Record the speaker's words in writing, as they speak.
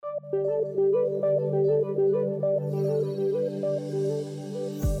This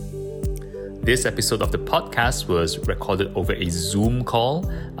episode of the podcast was recorded over a Zoom call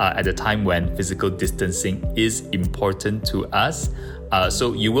at a time when physical distancing is important to us.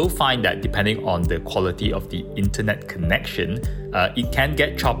 So you will find that depending on the quality of the internet connection, it can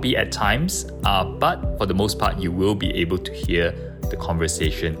get choppy at times, but for the most part, you will be able to hear the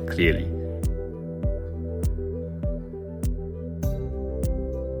conversation clearly.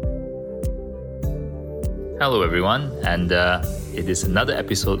 Hello everyone, and it is another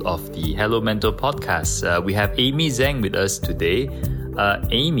episode of the Hello Mentor podcast. We have Amy Zhang with us today.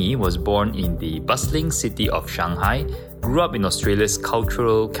 Amy was born in the bustling city of Shanghai, grew up in Australia's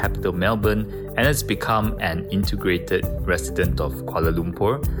cultural capital Melbourne, and has become an integrated resident of Kuala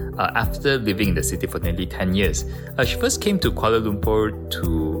Lumpur after living in the city for nearly 10 years. She first came to Kuala Lumpur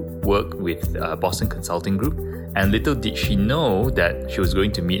to work with Boston Consulting Group, and little did she know that she was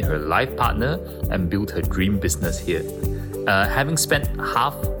going to meet her life partner and build her dream business here. Having spent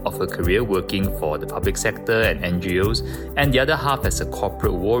half of her career working for the public sector and NGOs, and the other half as a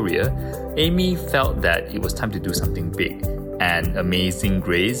corporate warrior, Amy felt that it was time to do something big, and Amazing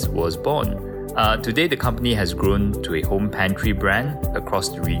Grace was born. Today, the company has grown to a home pantry brand across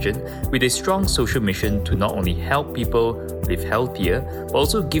the region with a strong social mission to not only help people live healthier, but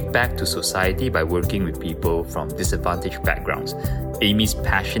also give back to society by working with people from disadvantaged backgrounds. Amy's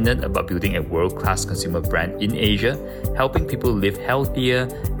passionate about building a world-class consumer brand in Asia, helping people live healthier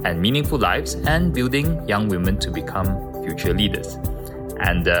and meaningful lives, and building young women to become future leaders.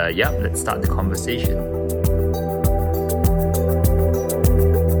 And let's start the conversation.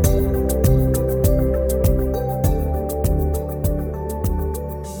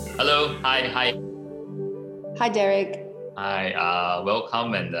 Hi, Derek. Hi,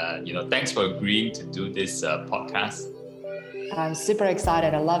 welcome, and thanks for agreeing to do this podcast. I'm super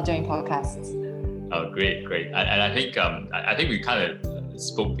excited. I love doing podcasts. Oh, great. And I think we kind of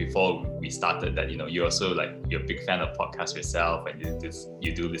spoke before we started that you're also you're a big fan of podcasts yourself, and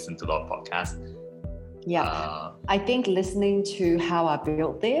you do listen to a lot of podcasts. Yeah, I think listening to How I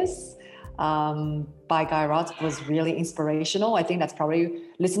Built This by Guy Raz was really inspirational. I think that's probably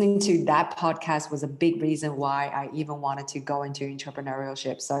listening to that podcast was a big reason why I even wanted to go into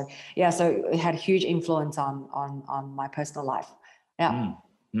entrepreneurship. So it had huge influence on my personal life. Yeah.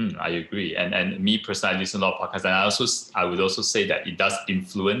 I agree. And me personally, I listen to a lot of podcasts, and I would also say that it does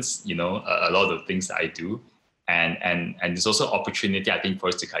influence, a lot of things that I do. And there's also opportunity, I think, for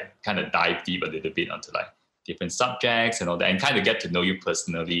us to kind of dive deep a little bit onto different subjects and all that, and kind of get to know you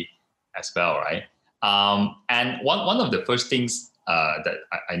personally as well, right? And one of the first things that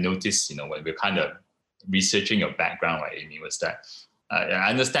I noticed, when we're kind of researching your background, right, Amy, was that I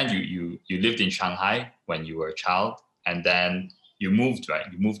understand you lived in Shanghai when you were a child, and then you moved, right?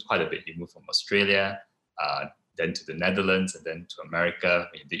 You moved quite a bit. You moved from Australia, then to the Netherlands, and then to America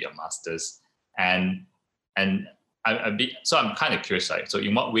when you did your master's. And I'm kind of curious, right? So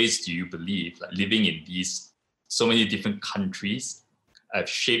in what ways do you believe living in these so many different countries have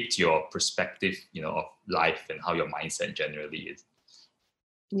shaped your perspective, of life and how your mindset generally is?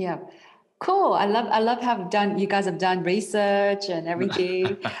 Yeah, cool. I love how you guys have done research and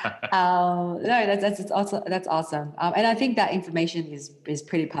everything. That's awesome. And I think that information is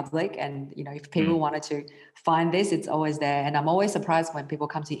pretty public. And if people wanted to find this, it's always there. And I'm always surprised when people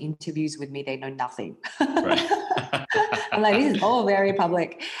come to interviews with me, they know nothing. Right. I'm like, this is all very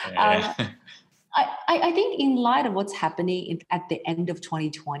public. Yeah. I think in light of what's happening at the end of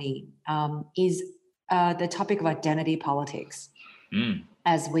 2020 is the topic of identity politics,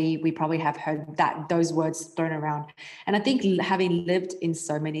 as we probably have heard those words thrown around. And I think having lived in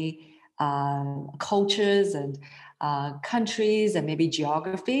so many cultures and countries and maybe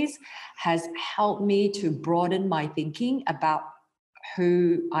geographies has helped me to broaden my thinking about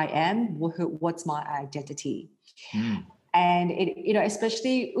who I am, what's my identity. And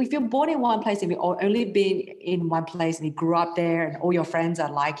especially if you're born in one place and you've only been in one place and you grew up there and all your friends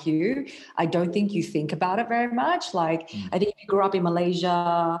are like you, I don't think you think about it very much. I think if you grew up in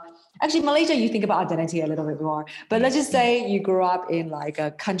Malaysia, you think about identity a little bit more. But let's just say you grew up in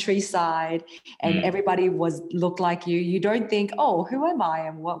a countryside and everybody looked like you. You don't think, oh, who am I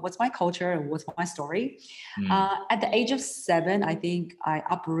and what's my culture and what's my story? At the age of 7, I think my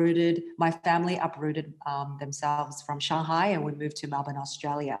family uprooted themselves from Shanghai, and we moved to Melbourne,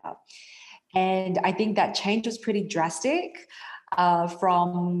 Australia. And I think that change was pretty drastic.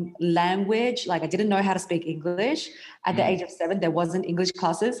 From language, I didn't know how to speak English at the age of 7. There wasn't English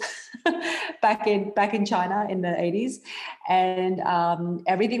classes back in China in the 80s, and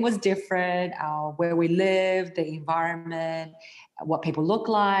everything was different. Where we lived, the environment, what people look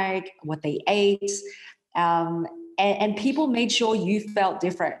like, what they ate. And people made sure you felt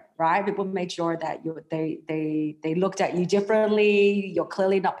different, right? People made sure that they looked at you differently. You're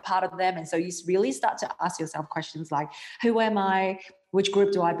clearly not part of them. And so you really start to ask yourself questions like, who am I? Which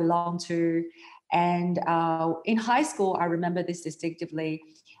group do I belong to? And in high school, I remember this distinctively.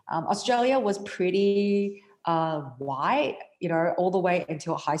 Australia was pretty white, all the way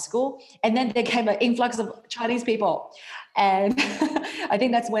until high school. And then there came an influx of Chinese people. And I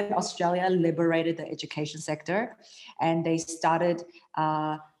think that's when Australia liberated the education sector, and they started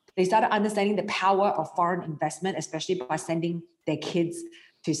understanding the power of foreign investment, especially by sending their kids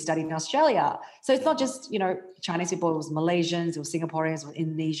to study in Australia. So it's not just, Chinese people, it was Malaysians, it was Singaporeans, it was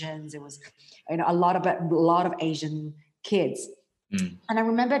Indonesians, it was, a lot of Asian kids. And I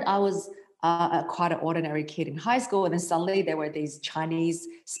remembered I was quite an ordinary kid in high school, and then suddenly there were these Chinese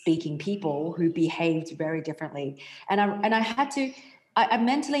speaking people who behaved very differently. And I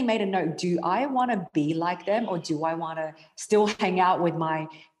mentally made a note, do I want to be like them, or do I want to still hang out with my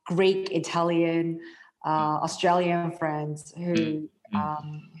Greek, Italian, Australian friends who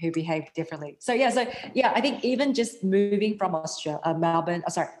behave differently? So I think even just moving from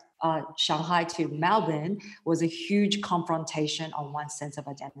Shanghai to Melbourne was a huge confrontation on one's sense of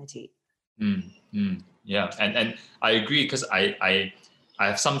identity. Yeah, and I agree, because I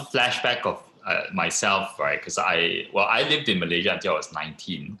have some flashback of myself, right? Because I lived in Malaysia until I was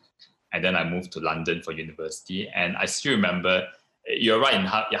 19, and then I moved to London for university. And I still remember, you're right in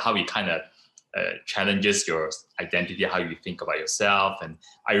how it kind of challenges your identity, how you think about yourself. And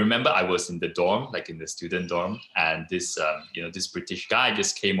I remember I was in the dorm, like in the student dorm, and this this British guy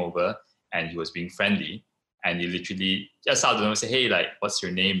just came over, and he was being friendly. And he literally just out of nowhere say, "Hey, like, what's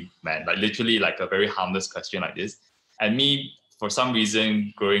your name, man?" Like literally like a very harmless question like this. And me, for some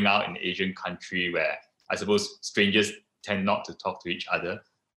reason, growing out in an Asian country where I suppose strangers tend not to talk to each other,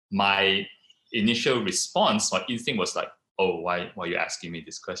 my initial response, my instinct was like, "Oh, why are you asking me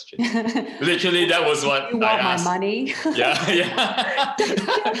this question?" Literally, that was what you want my money? Yeah.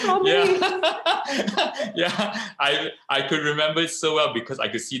 Yeah. I could remember it so well, because I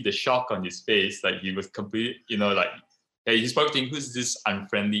could see the shock on his face. Like he was completely, he's probably thinking, who's this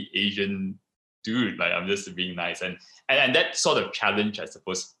unfriendly Asian dude? Like, I'm just being nice. And that sort of challenge, I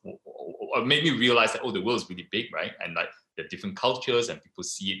suppose, made me realize that, the world is really big, right? And like there are different cultures and people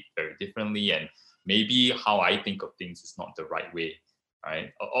see it very differently. And maybe how I think of things is not the right way,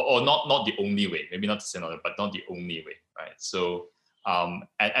 right? Or not the only way. Maybe not to say another, but not the only way, right? So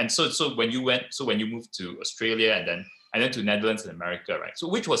so when you moved to Australia and then to Netherlands and America, right? So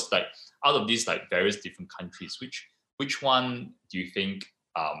which was like, out of these like various different countries, which one do you think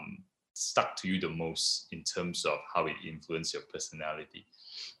stuck to you the most in terms of how it influenced your personality?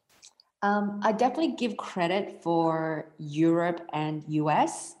 I definitely give credit for Europe and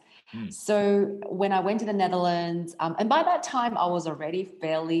US. So when I went to the Netherlands, and by that time I was already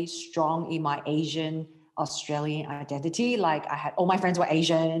fairly strong in my Asian Australian identity. Like all my friends were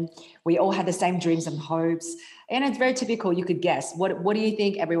Asian. We all had the same dreams and hopes. And it's very typical. You could guess. What do you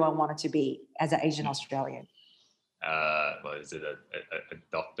think everyone wanted to be as an Asian Australian? Is it a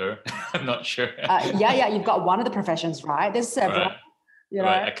doctor? I'm not sure. Yeah. You've got one of the professions, right? There's several. Right.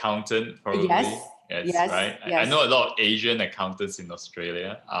 Right, accountant, probably. Yes, right. Yes. I know a lot of Asian accountants in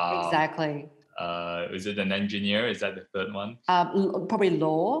Australia. Exactly. Is it an engineer? Is that the third one? Probably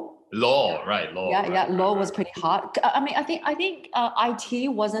law. Law, right? Law. Yeah, right, law was pretty hard. I mean, I think IT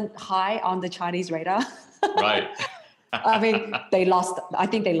wasn't high on the Chinese radar. Right. I mean, I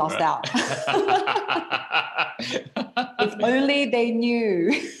think they lost out. If only they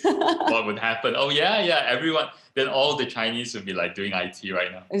knew what would happen. Oh yeah, everyone. Then all the Chinese would be like doing IT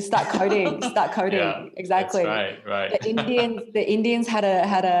right now. And start coding. Yeah, exactly. That's right. The Indians had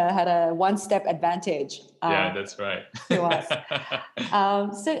a one-step advantage. Yeah, that's right. To us.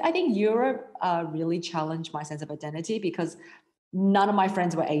 So I think Europe really challenged my sense of identity, because none of my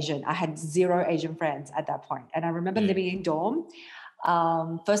friends were Asian. I had 0 Asian friends at that point. And I remember living in dorm.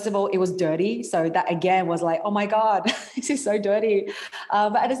 First of all, it was dirty. So that again was like, oh my God, this is so dirty.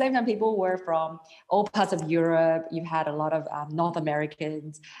 But at the same time, people were from all parts of Europe. You had a lot of North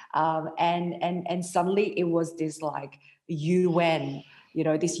Americans. And suddenly it was this like UN,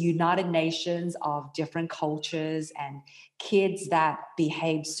 this United Nations of different cultures and kids that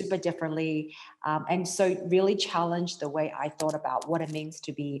behaved super differently. And so it really challenged the way I thought about what it means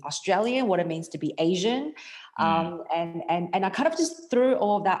to be Australian, what it means to be Asian. And I kind of just threw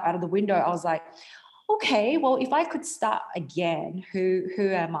all of that out of the window. I was like, okay, well, if I could start again, who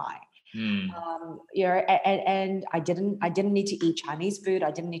am I? And I didn't need to eat Chinese food.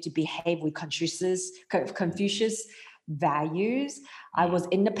 I didn't need to behave with Confucius. values. I was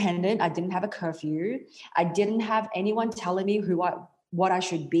independent. I didn't have a curfew. I didn't have anyone telling me what I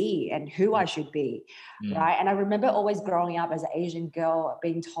should be and who I should be, right? And I remember always growing up as an Asian girl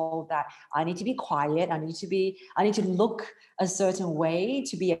being told that I need to be quiet, I need to look a certain way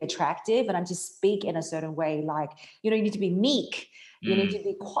to be attractive, and I need to speak in a certain way. Like, you need to be meek, you need to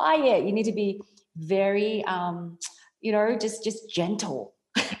be quiet, you need to be very, just gentle.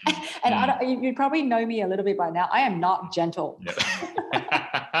 And you probably know me a little bit by now. I am not gentle. No.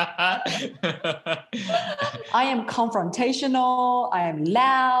 I am confrontational. I am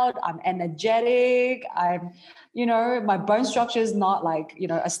loud. I'm energetic. My bone structure is not like,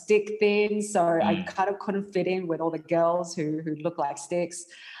 a stick thin. So I kind of couldn't fit in with all the girls who look like sticks.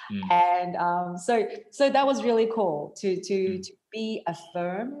 And so that was really cool to be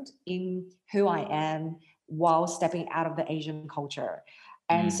affirmed in who I am while stepping out of the Asian culture.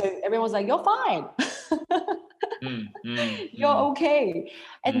 And so everyone's like, you're fine. You're okay.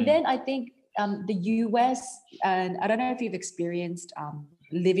 And then I think the US, and I don't know if you've experienced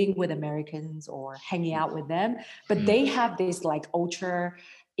living with Americans or hanging out with them, but they have this like ultra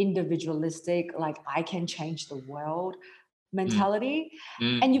individualistic, like I can change the world mentality.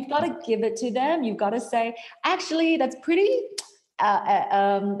 And you've got to give it to them. You've got to say, actually, that's pretty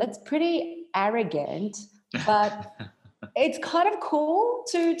arrogant, but it's kind of cool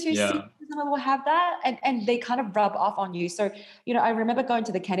to see some people have that, and they kind of rub off on you. So, I remember going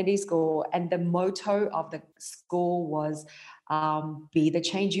to the Kennedy School, and the motto of the school was be the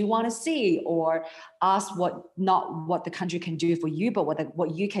change you want to see, or ask not what the country can do for you, but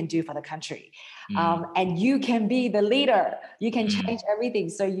what you can do for the country. And you can be the leader. You can change everything.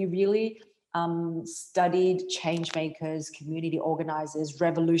 So you really studied change makers, community organizers,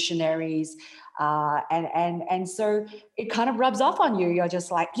 revolutionaries, and so it kind of rubs off on you. You're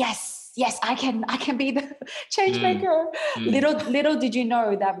just like, yes, I can be the change maker. Little did you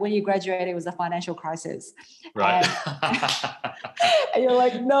know that when you graduated, it was a financial crisis. Right. And you're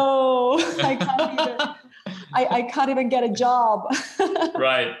like, no, I can't even get a job.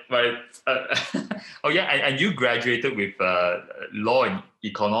 Right. And you graduated with law and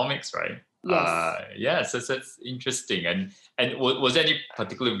economics, right? Yes. So that's interesting. And was there any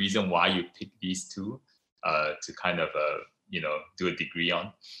particular reason why you picked these two to kind of do a degree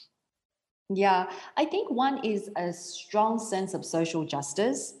on? Yeah, I think one is a strong sense of social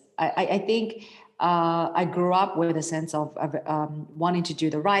justice. I think I grew up with a sense of wanting to do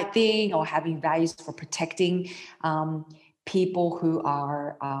the right thing, or having values for protecting people who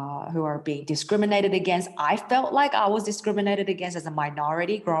are being discriminated against. I felt like I was discriminated against as a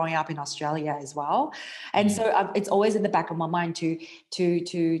minority growing up in Australia as well, and so it's always in the back of my mind to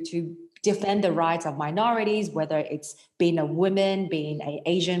defend the rights of minorities, whether it's being a woman, being an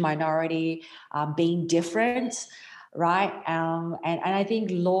Asian minority, being different, right? And I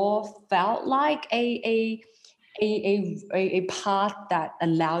think law felt like a path that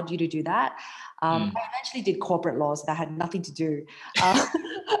allowed you to do that. I eventually did corporate law, so that had nothing to do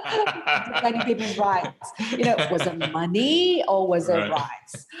defending people's rights. Was it money or was it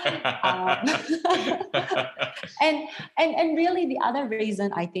rights? And really the other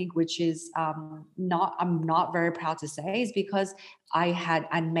reason I think, which is I'm not very proud to say, is because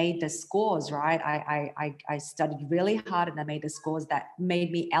I made the scores, right? I studied really hard, and I made the scores that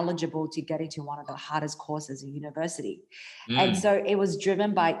made me eligible to get into one of the hardest courses in university. And so it was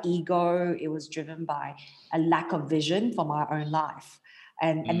driven by ego. It was driven by a lack of vision for my own life.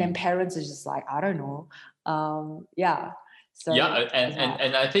 And then parents are just like, I don't know. So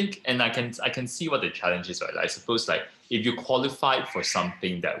and I think, and I can see what the challenge is, right? I suppose, like, if you qualified for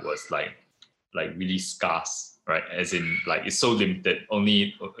something that was like really scarce, right? As in, like, it's so limited,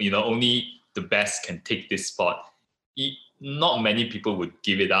 only the best can take this spot. Not many people would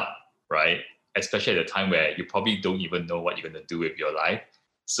give it up, right? Especially at a time where you probably don't even know what you're going to do with your life.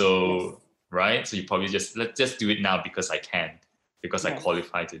 So, right? So you probably let's just do it now because I can, because I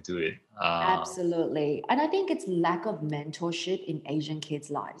qualify to do it. Absolutely. And I think it's lack of mentorship in Asian kids'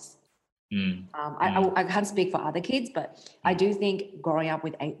 lives. I can't speak for other kids, but I do think growing up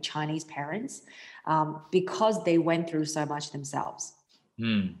with Chinese parents, because they went through so much themselves,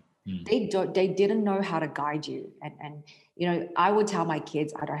 they didn't know how to guide you. And I would tell my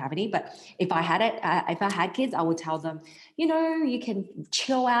kids, I don't have any, but if I had kids, I would tell them, you can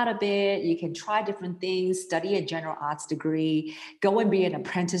chill out a bit, you can try different things, study a general arts degree, go and be an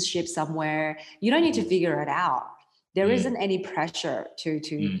apprenticeship somewhere. You don't need to figure it out. There isn't any pressure to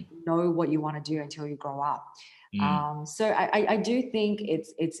know what you want to do until you grow up. So I do think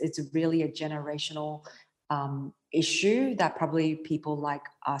it's really a generational issue that probably people like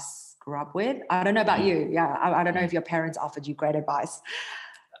us grew up with. I don't know about you. Yeah, I don't know if your parents offered you great advice.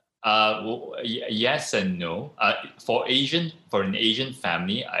 Yes and no. For an Asian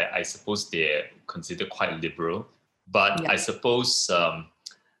family, I suppose they're considered quite liberal. But I suppose,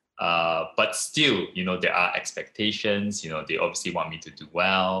 but still, there are expectations. They obviously want me to do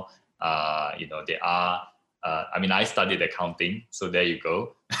well. There are. I studied accounting, so there you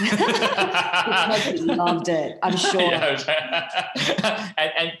go. Because you loved it, I'm sure. Yeah.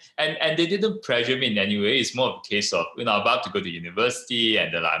 and they didn't pressure me in any way. It's more of a case of, I'm about to go to university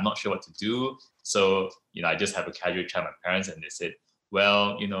and then I'm not sure what to do. So, I just have a casual chat with my parents and they said,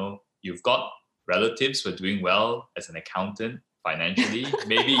 well, you've got relatives who are doing well as an accountant financially.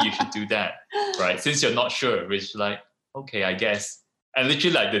 Maybe you should do that, right? Since you're not sure, which okay, I guess. And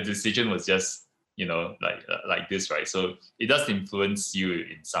literally the decision was just, like this, right? So it does influence you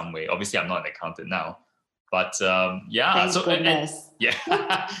in some way. Obviously, I'm not an accountant now, but yeah. Thank goodness. Yeah,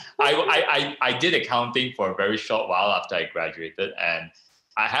 I did accounting for a very short while after I graduated, and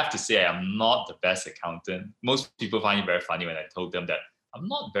I have to say I'm not the best accountant. Most people find it very funny when I told them that I'm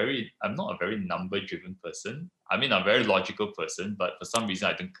not a very number-driven person. I'm a very logical person, but for some reason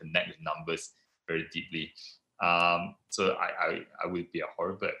I don't connect with numbers very deeply. So I would be a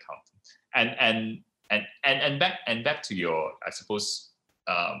horrible accountant. And back to your, I suppose,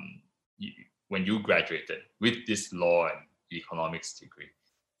 when you graduated with this law and economics degree,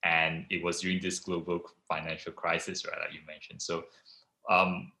 and it was during this global financial crisis, right, like you mentioned. So,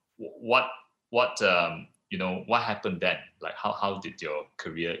 what happened then? Like, how did your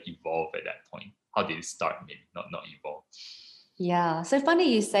career evolve at that point? How did it start? Maybe not evolve. Yeah, so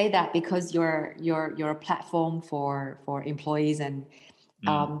funny you say that, because you're a platform for employees and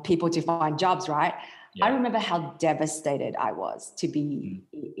people to find jobs, right? Yeah. I remember how devastated I was to be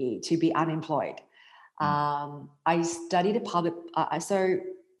unemployed. I studied a public.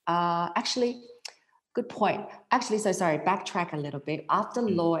 Actually, good point. Actually, so sorry. Backtrack a little bit. After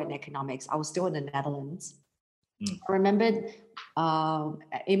law and economics, I was still in the Netherlands. I remembered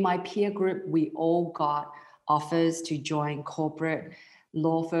in my peer group, we all got offers to join corporate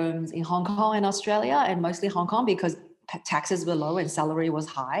law firms in Hong Kong and Australia, and mostly Hong Kong because taxes were low and salary was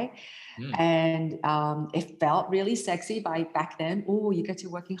high. And it felt really sexy back then. Oh, you get to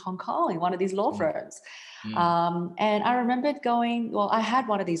work in Hong Kong in one of these law firms. And I remembered going, well, I had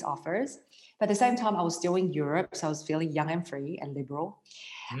one of these offers, but at the same time I was still in Europe. So I was feeling young and free and liberal.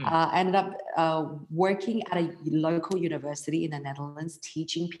 I ended up working at a local university in the Netherlands,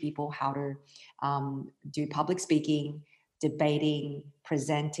 teaching people how to do public speaking, debating,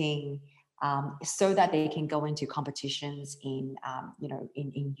 presenting, so that they can go into competitions in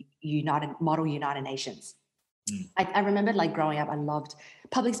United Nations. I remember growing up, I loved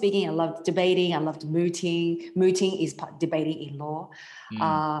public speaking, I loved debating, I loved mooting. Mooting is debating in law.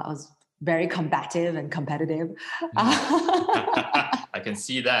 I was very combative and competitive. I can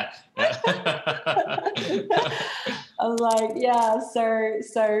see that. I was like, yeah,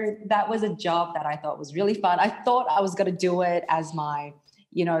 so that was a job that I thought was really fun. I thought I was going to do it as my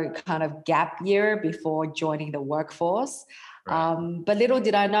kind of gap year before joining the workforce. Right. But little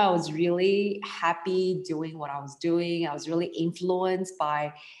did I know, I was really happy doing what I was doing. I was really influenced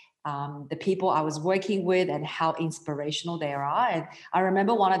by the people I was working with and how inspirational they are. And I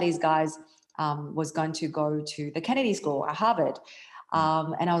remember one of these guys was going to go to the Kennedy School at Harvard.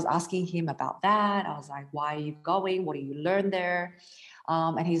 And I was asking him about that. I was like, why are you going? What do you learn there?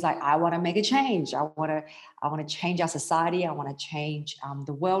 And he's like, I want to make a change. I want to change our society. I want to change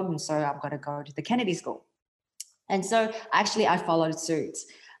the world. And so I'm going to go to the Kennedy School. And so actually I followed suit.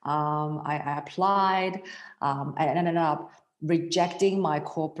 I applied. I ended up rejecting my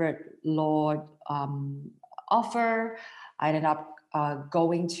corporate law offer. I ended up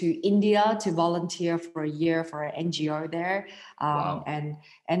going to India to volunteer for a year for an NGO there. Wow.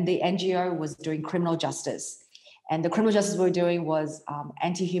 And the NGO was doing criminal justice. And the criminal justice we were doing was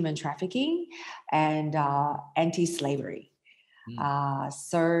anti-human trafficking and anti-slavery.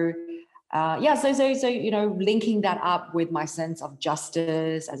 So linking that up with my sense of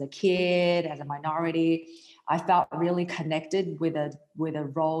justice as a kid, as a minority, I felt really connected with a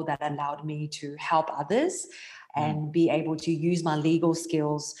role that allowed me to help others and be able to use my legal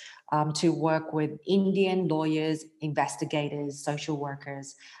skills to work with Indian lawyers, investigators, social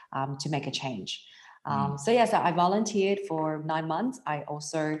workers to make a change. So I volunteered for 9 months. I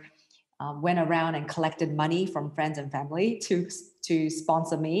also went around and collected money from friends and family to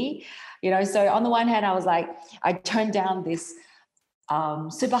sponsor me. So on the one hand, I was like, I turned down this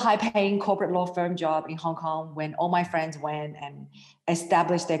super high paying corporate law firm job in Hong Kong when all my friends went and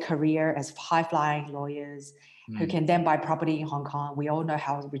established their career as high flying lawyers who can then buy property in Hong Kong. We all know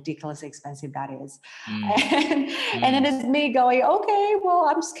how ridiculously expensive that is. And then it's me going, okay,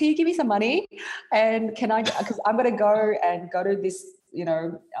 well, can you give me some money? And because I'm going to go to this,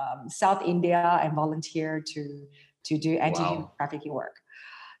 South India and volunteer to do anti-human trafficking work.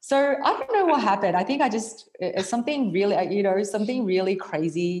 So I don't know what happened. I think something really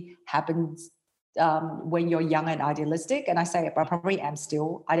crazy happens when you're young and idealistic. And I say I probably am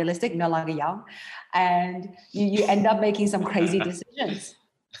still idealistic, no longer young. And you end up making some crazy decisions.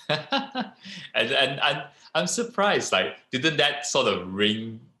 and I'm surprised, like, didn't that sort of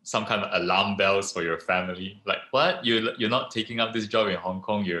ring some kind of alarm bells for your family? Like, what? You're not taking up this job in Hong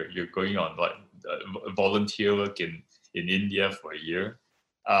Kong, you're going on what volunteer work in India for a year?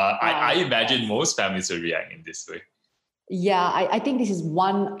 I imagine most families will react in this way. Yeah, I think this is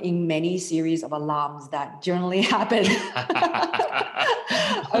one in many series of alarms that generally happen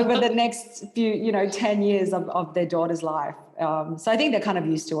over the next few, 10 years of their daughter's life. So I think they're kind of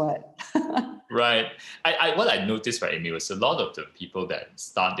used to it. Right. What I noticed, right, Amy, was a lot of the people that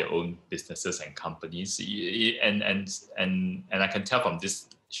start their own businesses and companies, and I can tell from this,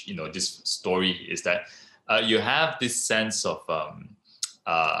 this story is that you have this sense of,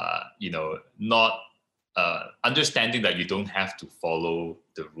 not understanding that you don't have to follow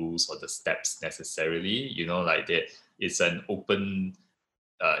the rules or the steps necessarily. It's an open,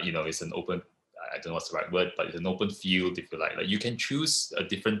 it's an open, I don't know what's the right word, but it's an open field, if you like. Like, you can choose a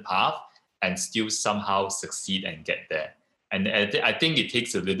different path and still somehow succeed and get there. And I think it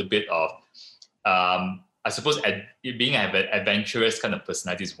takes a little bit of, I suppose, being an adventurous kind of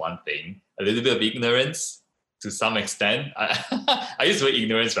personality is one thing. A little bit of ignorance to some extent. I use the word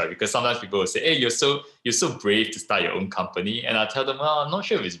ignorance, right? Because sometimes people will say, "Hey, you're so brave to start your own company," and I tell them, "Well, I'm not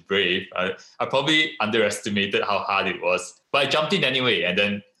sure if it's brave. I probably underestimated how hard it was, but I jumped in anyway." And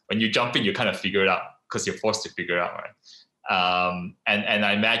then when you jump in, you kind of figure it out because you're forced to figure it out, right? And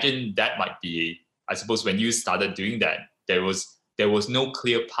I imagine that might be, I suppose, when you started doing that, there was no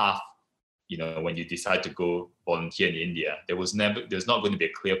clear path. When you decide to go volunteer in India, there's not going to be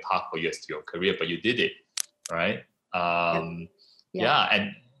a clear path for you as to your career, but you did it. Right. And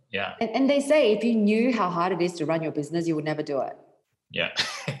they say if you knew how hard it is to run your business, you would never do it. Yeah.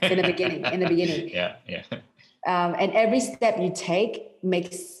 in the beginning. Yeah. And every step you take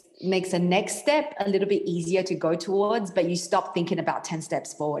makes the next step a little bit easier to go towards, but you stop thinking about 10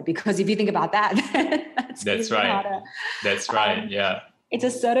 steps forward, because if you think about that, that's right. Harder. That's right. Yeah. It's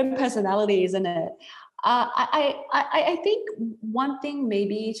a certain personality, isn't it? I think one thing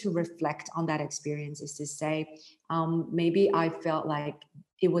maybe to reflect on that experience is to say, maybe I felt like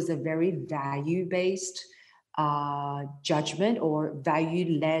it was a very value-based judgment or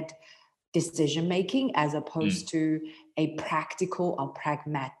value-led decision-making, as opposed to a practical or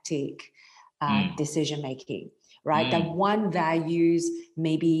pragmatic decision-making, right? That one values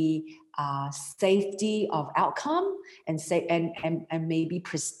maybe safety of outcome and maybe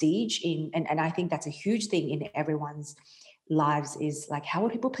prestige and I think that's a huge thing in everyone's lives, is like, how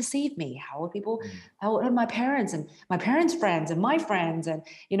would people perceive me? How would my parents and my parents' friends and my friends, and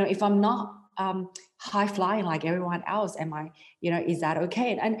if I'm not high flying like everyone else, am I, is that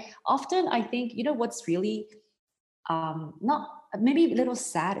okay? And often I think, what's really not maybe a little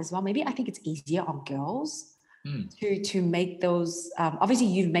sad as well, maybe I think it's easier on girls to make those. Obviously,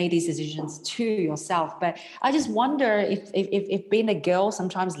 you've made these decisions to yourself, but I just wonder if being a girl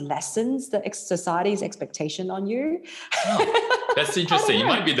sometimes lessens the society's expectation on you. Oh, that's interesting. It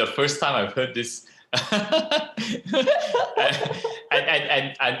might be the first time I've heard this.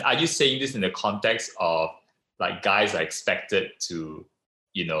 and are you saying this in the context of like guys are expected to,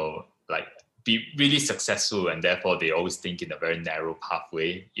 like be really successful, and therefore they always think in a very narrow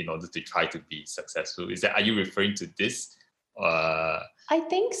pathway in order to try to be successful? Are you referring to this? I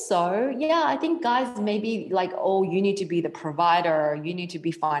think so. Yeah, I think guys maybe like, oh, you need to be the provider, you need to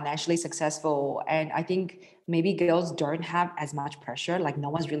be financially successful. And I think maybe girls don't have as much pressure. Like, no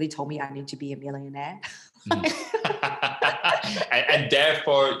one's really told me I need to be a millionaire. and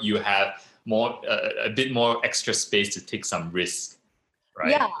therefore you have a bit more extra space to take some risk,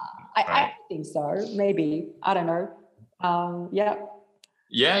 right? Yeah, I think so. Maybe, I don't know. Yeah.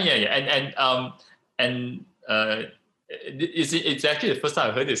 It's actually the first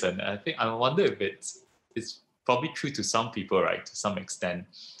time I heard this, and I wonder if it's probably true to some people, right? To some extent,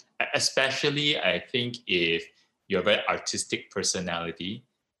 especially I think if you're a very artistic personality,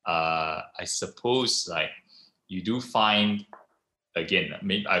 I suppose like you do find, again,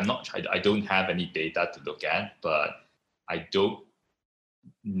 maybe I don't have any data to look at, but I don't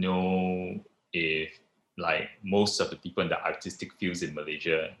know if like most of the people in the artistic fields in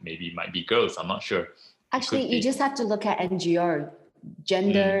Malaysia maybe might be girls. I'm not sure. Actually, you just have to look at NGO.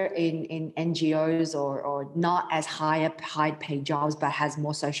 Gender in NGOs or not as high paid jobs, but has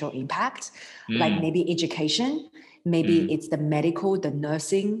more social impact, like maybe education, maybe it's the medical, the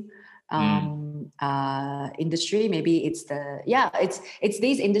nursing industry, maybe it's it's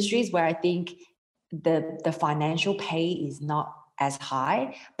these industries where I think the financial pay is not as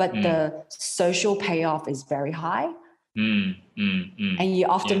high, but the social payoff is very high. And you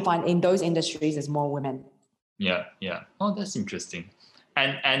often find in those industries there's more women. Yeah. Oh, that's interesting.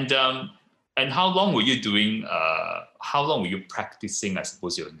 And how long were you doing? How long were you practicing, I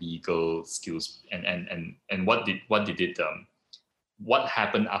suppose, your legal skills? And what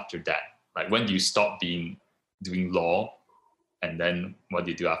happened after that? Like, when do you stop doing law, and then what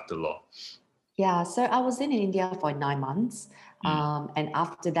did you do after law? Yeah, so I was in India for 9 months. And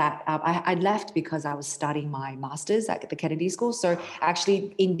after that, I left because I was studying my master's at the Kennedy School. So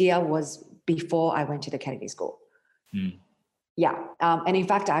actually, India was before I went to the Kennedy School. Yeah. And in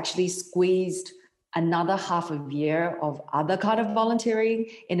fact, I actually squeezed another half a year of other kind of volunteering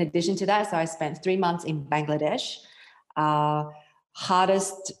in addition to that. So I spent 3 months in Bangladesh,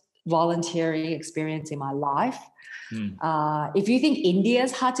 hardest volunteering experience in my life. If you think India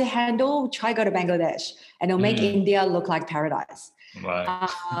is hard to handle, try go to Bangladesh and it'll make India look like paradise. Right.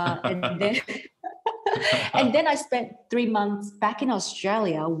 And then I spent 3 months back in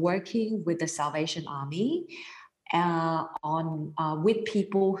Australia working with the Salvation Army with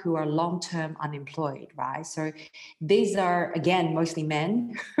people who are long-term unemployed, right? So these are, again, mostly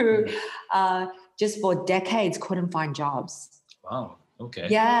men who just for decades couldn't find jobs. Wow. Okay.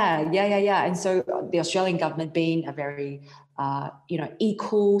 Yeah. And so the Australian government, being a very,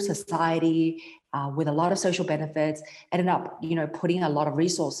 equal society with a lot of social benefits, ended up, putting a lot of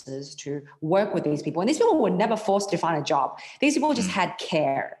resources to work with these people. And these people were never forced to find a job. These people just had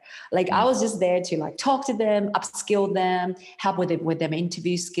care. Like I was just there to talk to them, upskill them, help with their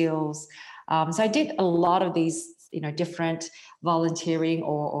interview skills. So I did a lot of these, different volunteering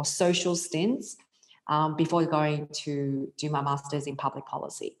or social stints. Before going to do my master's in public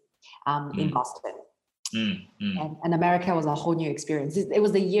policy in Boston. And America was a whole new experience. It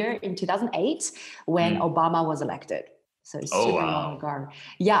was the year in 2008 when Obama was elected. So super long ago.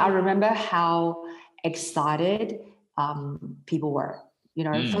 Yeah, I remember how excited people were.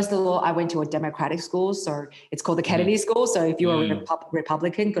 First of all, I went to a Democratic school, so it's called the Kennedy School. So if you were a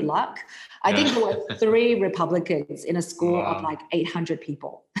Republican, good luck. I think there were 3 Republicans in a school of 800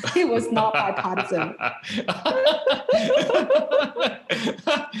 people. It was not bipartisan.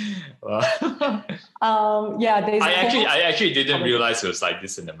 I actually didn't realize it was like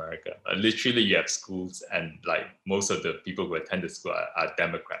this in America. Literally, you have schools, and most of the people who attend the school are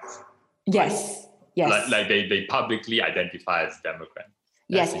Democrats. Yes. Like they publicly identify as Democrat.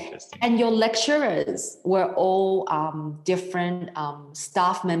 That's interesting. And your lecturers were all different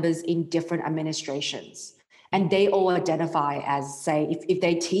staff members in different administrations. And they all identify as, say, if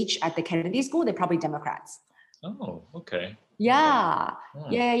they teach at the Kennedy School, they're probably Democrats. Oh, okay. Yeah.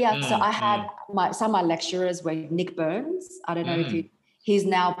 So I had some of my lecturers were Nick Burns. I don't know if he's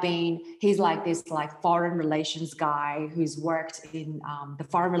like this foreign relations guy who's worked in the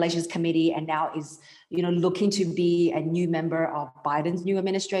Foreign Relations Committee and now is, looking to be a new member of Biden's new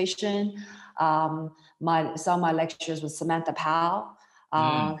administration. Some of my lecturers was Samantha Powell,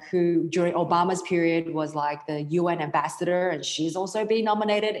 who during Obama's period was like the UN ambassador, and she's also being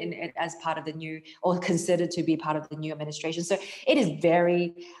nominated as part of the new, or considered to be part of the new administration. So it is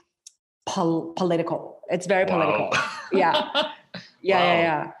very political. It's very political. Yeah.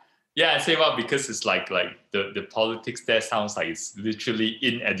 Yeah, I say because it's like the politics there sounds like it's literally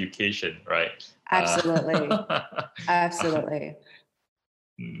in education, right? Absolutely. Absolutely.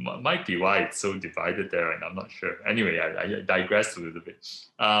 Might be why it's so divided there, and I'm not sure. Anyway, I digressed a little bit.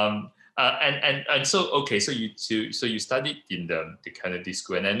 And so you studied in the Kennedy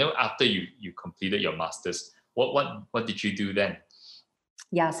School, and I know after you completed your master's, what did you do then?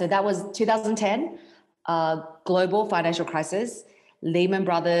 Yeah, so that was 2010, global financial crisis. Lehman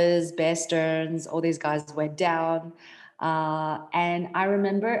Brothers, Bear Stearns, all these guys went down. And I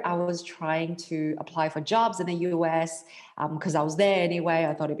remember I was trying to apply for jobs in the US because I was there anyway.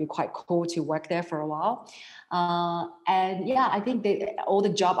 I thought it'd be quite cool to work there for a while. I think all the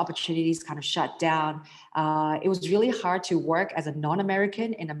job opportunities kind of shut down. It was really hard to work as a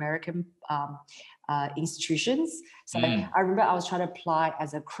non-American in American institutions. So I remember I was trying to apply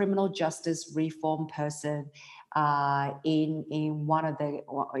as a criminal justice reform person in one of the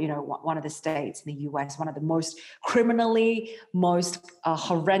one of the states in the US, one of the most criminally most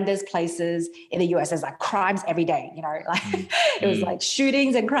horrendous places in the US. There's like crimes every day, like it was like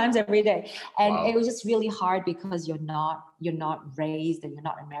shootings and crimes every day, and it was just really hard because you're not raised and you're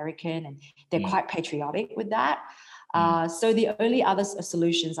not American, and they're quite patriotic with that. So the only other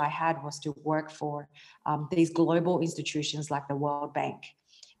solutions I had was to work for these global institutions like the World Bank.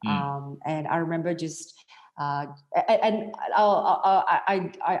 And I remember just, I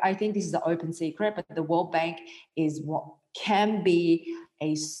think this is an open secret, but the World Bank is what can be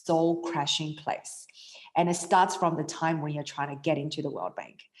a soul crashing place. And it starts from the time when you're trying to get into the World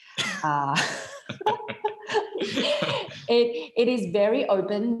Bank. It is very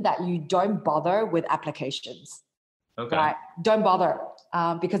open that you don't bother with applications. Okay. Right? Don't bother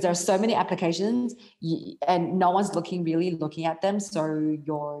because there are so many applications and no one's really looking at them. So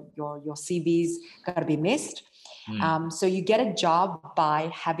your CV's got to be missed. So you get a job by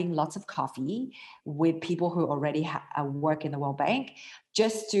having lots of coffee with people who already work in the World Bank,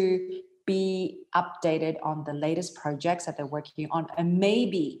 just to be updated on the latest projects that they're working on, and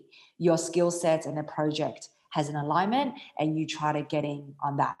maybe your skill sets and the project has an alignment, and you try to get in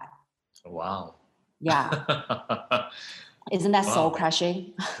on that. Wow. Yeah. Isn't that soul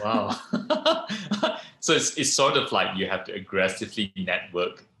crashing? Wow. So it's sort of like you have to aggressively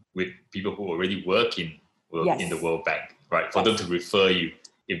network with people who already work in the World Bank, right? For them to refer you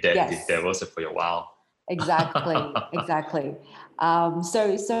if there was a for you. Wow. Exactly.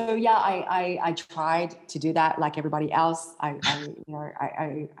 So yeah, I tried to do that like everybody else. I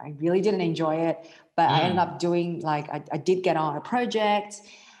really didn't enjoy it, but I ended up doing I did get on a project.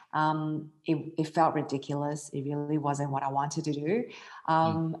 It felt ridiculous. It really wasn't what I wanted to do.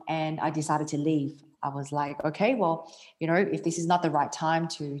 And I decided to leave. I was like, okay, well, if this is not the right time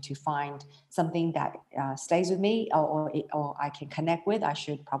to find something that stays with me or I can connect with, I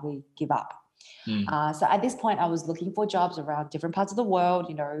should probably give up. So at this point, I was looking for jobs around different parts of the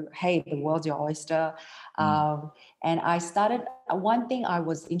world. Hey, the world's your oyster. And I started, one thing I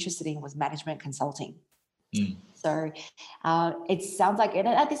was interested in was management consulting. So it sounds like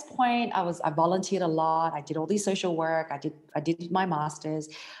at this point I volunteered a lot. I did all this social work. I did my master's,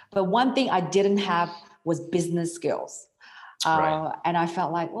 but one thing I didn't have was business skills. And I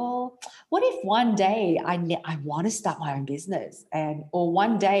felt like, well, what if one day I want to start my own business, or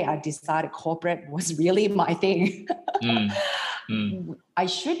one day I decided corporate was really my thing. I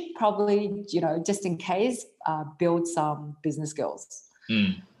should probably, just in case, build some business skills.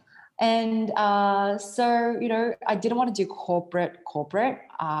 And so, I didn't want to do corporate.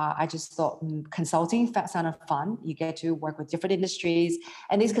 I just thought consulting sounded fun. You get to work with different industries.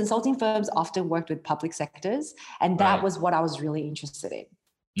 And these consulting firms often worked with public sectors. And that was what I was really interested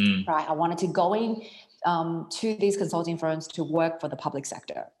in. Right. I wanted to go in to these consulting firms to work for the public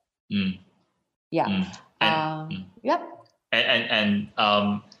sector. Yeah. Yep. And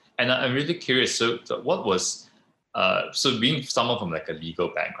I'm really curious. So what was... so being someone from like a legal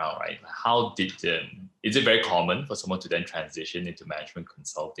background, right? How is it very common for someone to then transition into management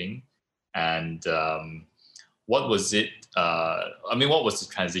consulting? And what was it? What was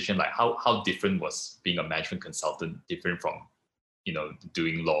the transition like? How different was being a management consultant different from,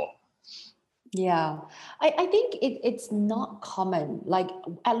 doing law? Yeah, I think it's not common. Like,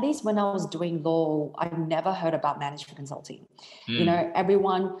 at least when I was doing law, I never heard about management consulting.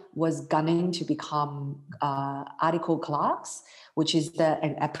 Everyone was gunning to become article clerks, which is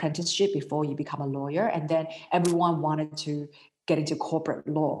an apprenticeship before you become a lawyer. And then everyone wanted to get into corporate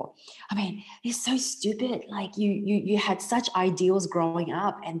law. I mean, it's so stupid. Like you had such ideals growing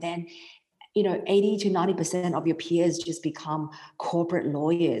up, and then 80 to 90% of your peers just become corporate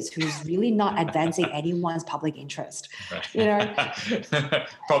lawyers who's really not advancing anyone's public interest.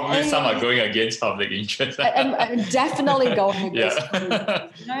 Probably some are going against public interest. and definitely going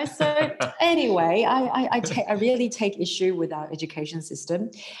against. So anyway, I really take issue with our education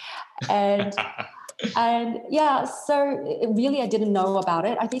system. And yeah, so really I didn't know about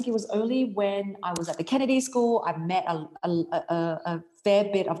it. I think it was only when I was at the Kennedy School, I met a fair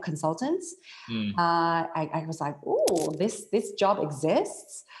bit of consultants. I was like, oh, this job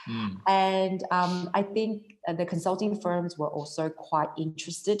exists. And I think the consulting firms were also quite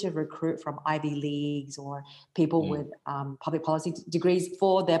interested to recruit from Ivy Leagues or people with public policy degrees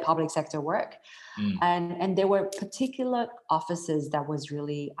for their public sector work. And there were particular offices that was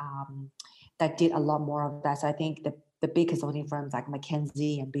really... that did a lot more of that. So I think the big consulting firms like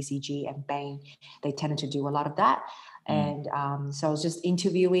McKinsey and BCG and Bain, they tended to do a lot of that. And so I was just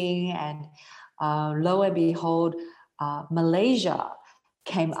interviewing, and lo and behold, Malaysia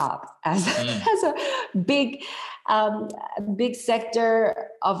came up as, as a big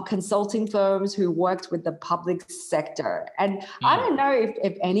sector of consulting firms who worked with the public sector. And I don't know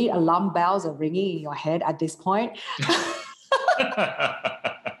if any alarm bells are ringing in your head at this point.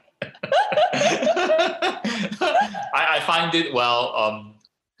 I find it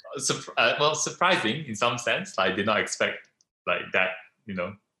surprising in some sense. I did not expect like that,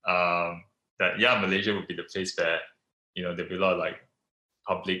 Malaysia would be the place where, there'd be a lot of like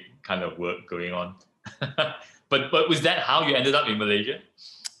public kind of work going on. But was that how you ended up in Malaysia?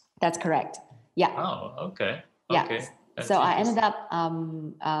 That's correct. Yeah. Oh, okay. Yeah. Okay. So I ended up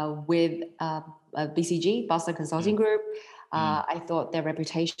with BCG, Boston Consulting Group. I thought their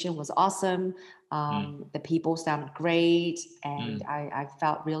reputation was awesome. The people sounded great, and I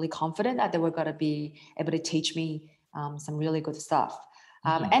felt really confident that they were going to be able to teach me some really good stuff.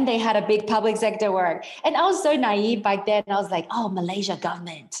 And they had a big public sector work. And I was so naive back then. I was like, oh, Malaysia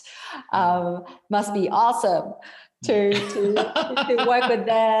government must be awesome to work with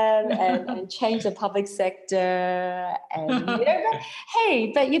them and change the public sector. And, but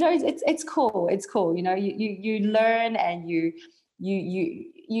it's cool. It's cool. You learn and you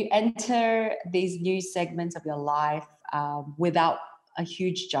enter these new segments of your life without a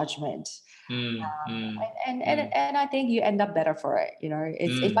huge judgment. And I think you end up better for it.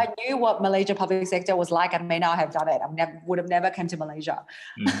 If I knew what Malaysia public sector was like, I may not have done it. Would have never come to Malaysia.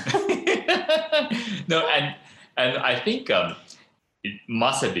 No, and I think it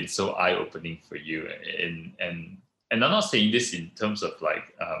must have been so eye-opening for you. And I'm not saying this in terms of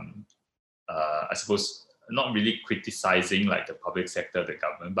like, I suppose not really criticizing like the public sector, the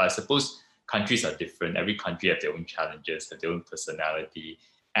government, but I suppose countries are different. Every country has their own challenges, have their own personality.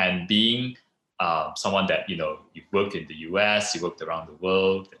 And being someone that, you've worked in the US, you worked around the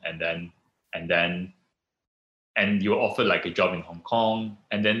world, and you're offered like a job in Hong Kong.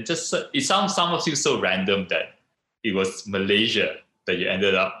 And then just, it sounds so random that it was Malaysia that you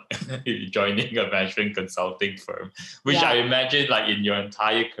ended up joining a management consulting firm, which I imagine like in your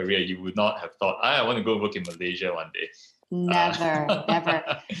entire career, you would not have thought, I want to go work in Malaysia one day. Never.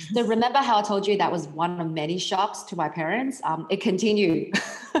 So remember how I told you that was one of many shocks to my parents? It continued.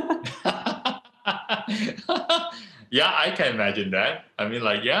 Yeah, I can imagine that. I mean,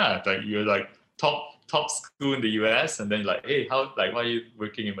 like you're like top school in the US, and then like, hey, why are you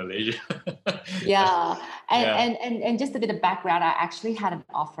working in Malaysia? And just a bit of background, I actually had an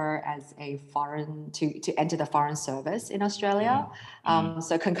offer as a to enter the foreign service in Australia.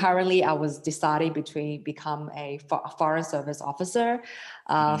 So concurrently, I was deciding between become a foreign service officer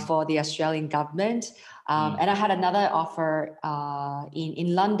for the Australian government, and I had another offer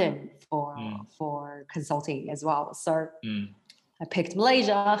in London for consulting as well. So I picked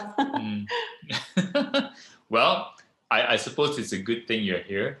Malaysia. Well, I suppose it's a good thing you're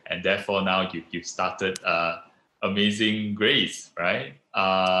here, and therefore now you've started Amazing Grace, right?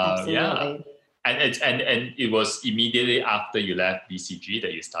 Absolutely. Yeah. And it was immediately after you left BCG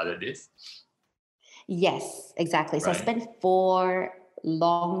that you started this? Yes, exactly. So I spent 4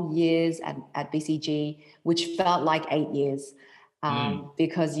 long years at BCG, which felt like 8 years.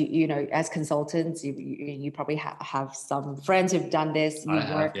 Because you know, as consultants, you probably have some friends who've done this. You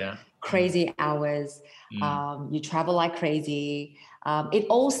work crazy hours. You travel like crazy. It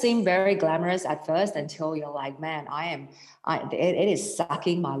all seemed very glamorous at first until you're like, man, it is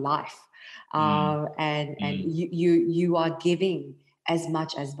sucking my life. And you are giving as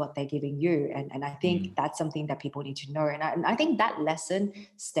much as what they're giving you. And I think that's something that people need to know. And I think that lesson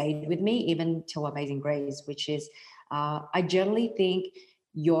stayed with me even till Amazing Grace, which is, I generally think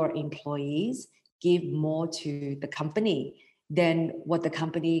your employees give more to the company than what the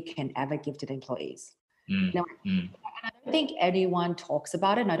company can ever give to the employees. And I don't think anyone talks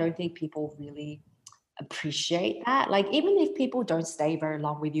about it, and I don't think people really appreciate that. Like, even if people don't stay very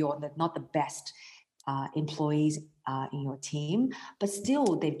long with you, or they're not the best employees in your team, but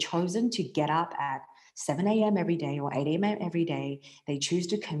still they've chosen to get up at 7 a.m. every day or 8 a.m. every day. They choose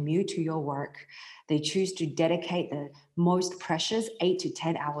to commute to your work. They choose to dedicate the most precious 8 to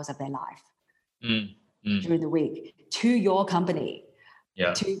 10 hours of their life during the week to your company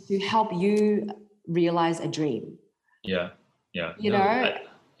to help you realize a dream. I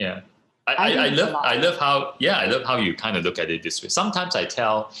love how you kind of look at it this way. Sometimes I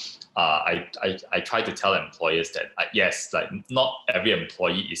try to tell employers that yes, like not every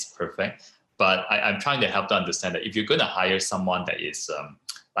employee is perfect, but I'm trying to help them understand that if you're going to hire someone that is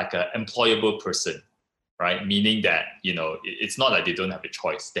like an employable person, right? Meaning that, you know, it's not like they don't have a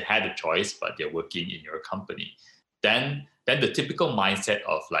choice. They had a choice, but they're working in your company. Then then the typical mindset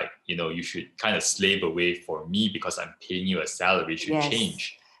of like, you should kind of slave away for me because I'm paying you a salary should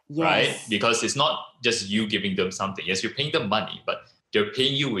change, right? Because it's not just you giving them something. Yes, you're paying them money, but they're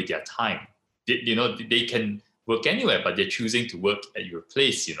paying you with their time. They can work anywhere, but they're choosing to work at your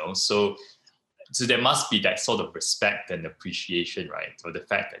place, So there must be that sort of respect and appreciation, right? For the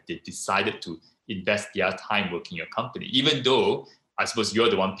fact that they decided to invest their time working your company, even though I suppose you're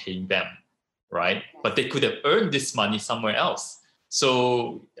the one paying them, right? But they could have earned this money somewhere else.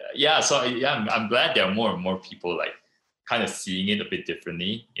 So I'm glad there are more and more people like kind of seeing it a bit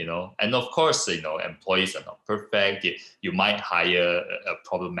differently, And of course, employees are not perfect. You might hire a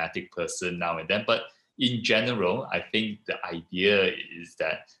problematic person now and then, but in general, I think the idea is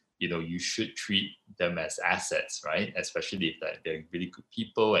that you should treat them as assets, right? Especially if they're really good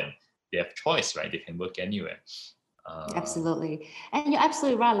people and they have choice, right? They can work anywhere. Absolutely. And you're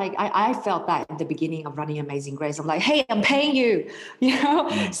absolutely right. Like I felt that at the beginning of running Amazing Grace. I'm like, hey, I'm paying you,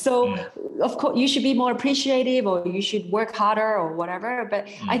 Of course you should be more appreciative or you should work harder or whatever. But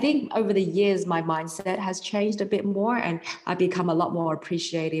I think over the years, my mindset has changed a bit more and I've become a lot more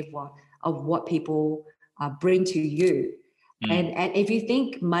appreciative of what people bring to you. And if you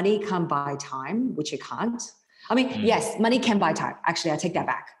think money can buy time, which it can't. I mean, yes, money can buy time. Actually, I take that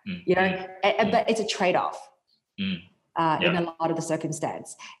back, but it's a trade-off. In a lot of the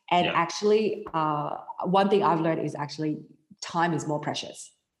circumstance. And actually, one thing I've learned is actually time is more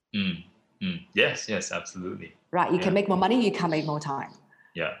precious. Yes, absolutely. Right. You can make more money, you can make more time.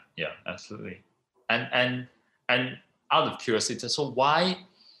 Yeah, absolutely. And out of curiosity, so why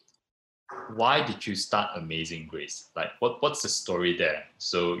did you start Amazing Grace? Like what's the story there?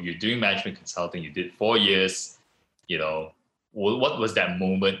 So you're doing management consulting, you did 4 years, what was that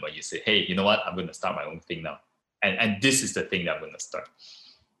moment when you say, hey, you know what, I'm going to start my own thing now? And this is the thing that I'm going to start.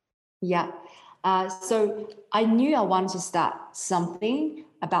 Yeah. So I knew I wanted to start something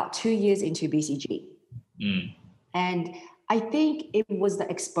about 2 years into BCG. And I think it was the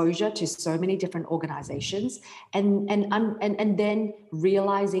exposure to so many different organizations and then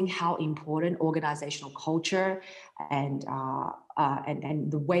realizing how important organizational culture and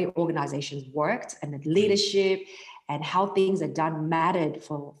the way organizations worked and the leadership and how things are done mattered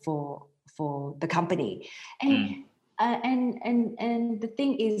for the company. And the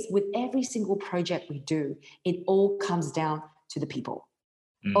thing is, with every single project we do, it all comes down to the people.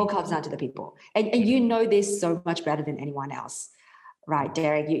 All comes down to the people. And you know this so much better than anyone else, right,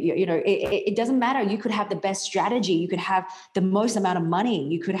 Derek? It doesn't matter. You could have the best strategy. You could have the most amount of money.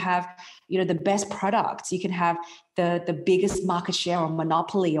 You could have, the best products. You can have the biggest market share or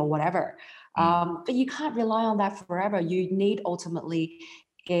monopoly or whatever. But you can't rely on that forever. You need ultimately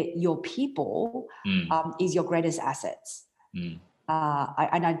your people is your greatest assets. And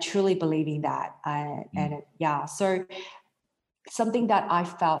I truly believe in that. So something that I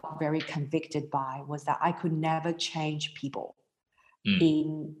felt very convicted by was that I could never change people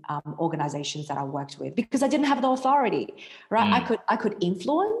in organizations that I worked with because I didn't have the authority, right? I could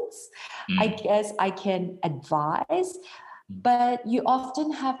influence, I guess I can advise, but you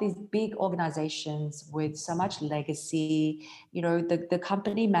often have these big organizations with so much legacy, the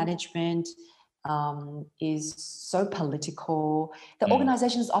company management is so political. The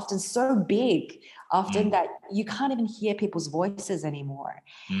organization is often so big, that you can't even hear people's voices anymore.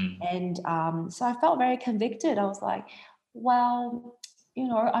 And so I felt very convicted. I was like, well,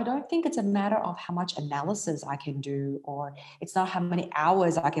 I don't think it's a matter of how much analysis I can do, or it's not how many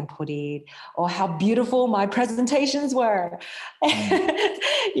hours I can put in, or how beautiful my presentations were,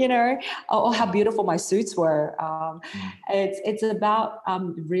 or how beautiful my suits were. It's about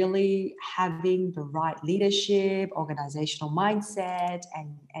really having the right leadership, organizational mindset,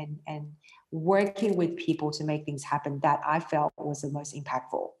 and working with people to make things happen that I felt was the most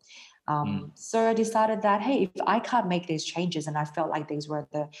impactful. So I decided that, hey, if I can't make these changes, and I felt like these were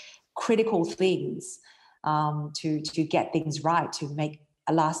the critical things to get things right, to make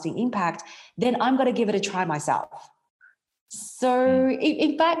a lasting impact, then I'm going to give it a try myself. So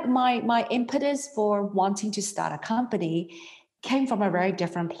in fact, my impetus for wanting to start a company came from a very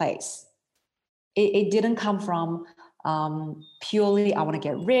different place. It didn't come from purely I want to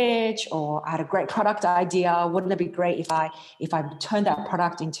get rich, or I had a great product idea. Wouldn't it be great if I turned that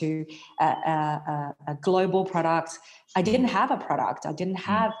product into a global product? I didn't have a product. I didn't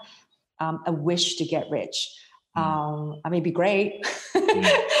have a wish to get rich. I mean, it'd be great.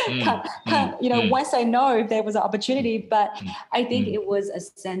 Once I know if there was an opportunity, but I think it was a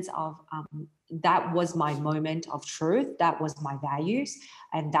sense of that was my moment of truth. That was my values.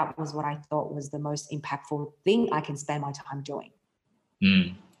 And that was what I thought was the most impactful thing I can spend my time doing.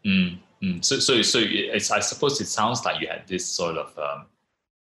 I suppose it sounds like you had this sort of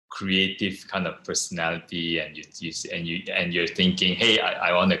creative kind of personality, and you're thinking, hey,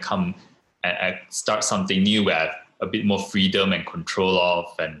 I want to come and start something new where I have a bit more freedom and control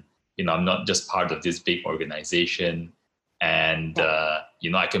of, and I'm not just part of this big organization, and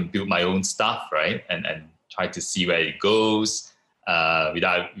I can build my own stuff, right, and try to see where it goes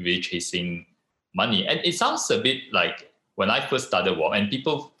without really chasing money. And it sounds a bit like when I first started WARP, and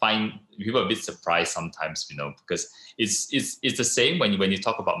people are a bit surprised sometimes, because it's the same when you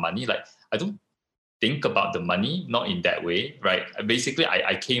talk about money. Like, I don't think about the money, not in that way, right? Basically,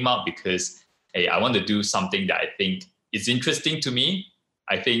 I came out because, hey, I want to do something that I think is interesting to me.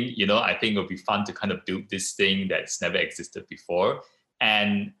 I think it'll be fun to kind of build this thing that's never existed before.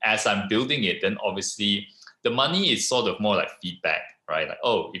 And as I'm building it, then obviously the money is sort of more like feedback, right? Like,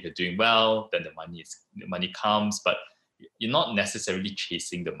 oh, if you're doing well, then the money comes, but you're not necessarily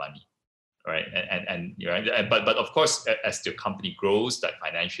chasing the money, right? And right. But of course, as your company grows, like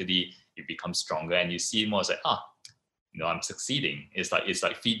financially, you become stronger, and you see more as like, I'm succeeding. It's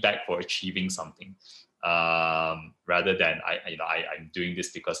like feedback for achieving something, rather than I'm doing this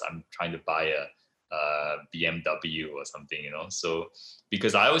because I'm trying to buy a BMW or something, So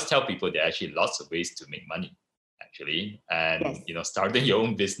because I always tell people there are actually lots of ways to make money, actually, and Yes. Starting your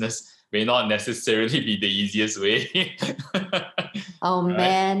own business may not necessarily be the easiest way. Oh, right?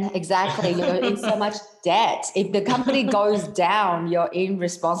 man, exactly. You're in so much debt. If the company goes down, you're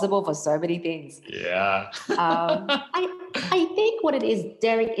responsible for so many things. Yeah. I think what it is,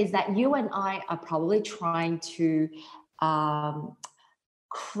 Derek, is that you and I are probably trying to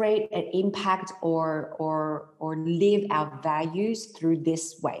create an impact or live our values through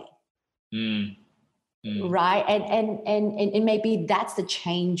this way. Right. And maybe that's the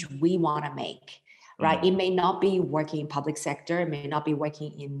change we want to make. Right. It may not be working in public sector, it may not be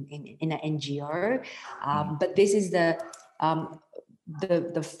working in an NGO, but this is the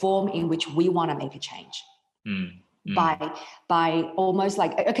form in which we want to make a change. By almost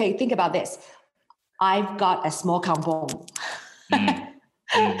like, okay, think about this. I've got a small kampong.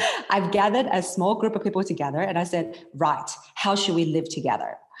 I've gathered a small group of people together, and I said, right, how should we live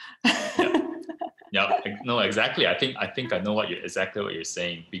together? Yeah, no, exactly. I think I know exactly what you're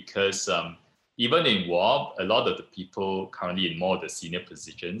saying, because even in WARP, a lot of the people currently in more of the senior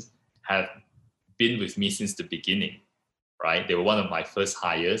positions have been with me since the beginning, right? They were one of my first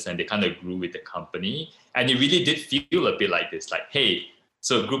hires, and they kind of grew with the company. And it really did feel a bit like this, like, hey,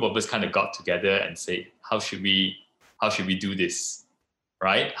 so a group of us kind of got together and say, how should we do this,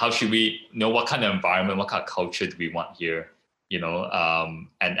 right? How should we know what kind of environment, what kind of culture do we want here,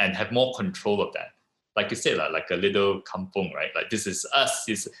 and have more control of that. Like you said, like a little kampong, right? Like, this is us,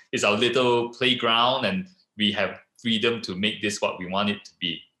 is our little playground, and we have freedom to make this what we want it to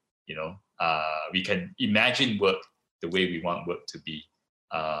be. We can imagine work the way we want work to be,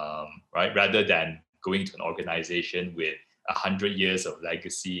 right? Rather than going to an organization with 100 years of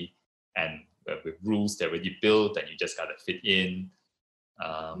legacy and with rules that are already built, and you just got to fit in.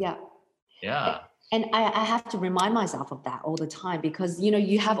 Yeah. And I have to remind myself of that all the time, because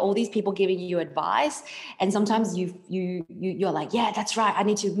you have all these people giving you advice, and sometimes you're like, yeah, that's right, I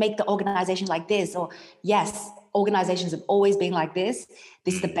need to make the organization like this, or yes, organizations have always been like this.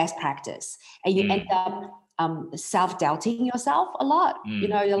 This is the best practice, and you end up self-doubting yourself a lot.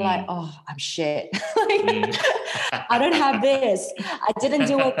 You're like, oh, I'm shit. I don't have this. I didn't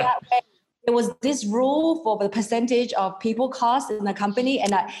do it that way. There was this rule for the percentage of people cost in the company,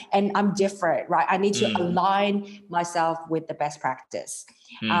 and I'm different, right? I need to align myself with the best practice.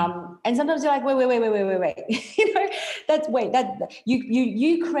 And sometimes you're like, wait. That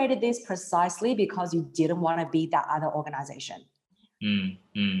you created this precisely because you didn't want to be that other organization. And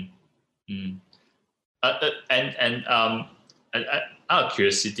out of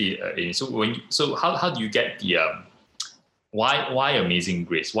curiosity, so how do you get the why Amazing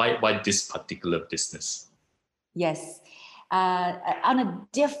Grace? Why this particular business? Yes. On a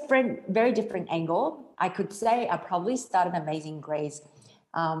very different angle, I could say I probably started Amazing Grace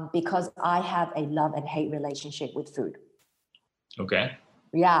because I have a love and hate relationship with food. Okay.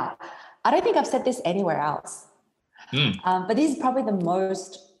 Yeah. I don't think I've said this anywhere else. But this is probably the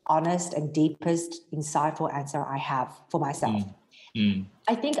most honest and deepest, insightful answer I have for myself.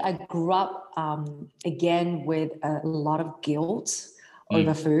 I think I grew up, again, with a lot of guilt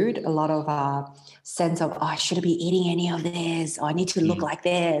over food, a lot of sense of, I shouldn't be eating any of this, or I need to look like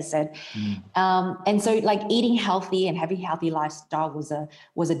this. And so like eating healthy and having a healthy lifestyle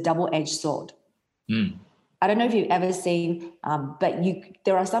was a double-edged sword. I don't know if you've ever seen, but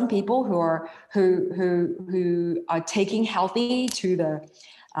there are some people who are taking healthy to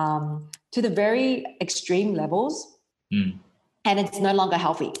to the very extreme levels, and it's no longer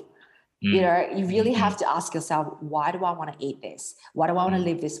healthy. You know, you really have to ask yourself, why do I want to eat this? Why do I want to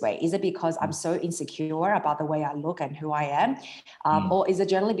live this way? Is it because I'm so insecure about the way I look and who I am? Or is it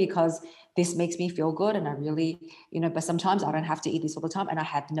generally because this makes me feel good and I really, you know, but sometimes I don't have to eat this all the time and I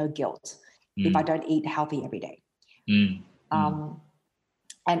have no guilt if I don't eat healthy every day.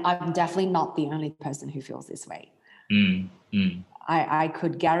 And I'm definitely not the only person who feels this way. I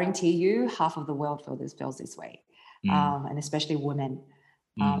could guarantee you half of the world feels this way, and especially women.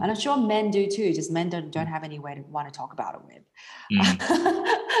 And I'm sure men do too, just men don't have any way to want to talk about it with.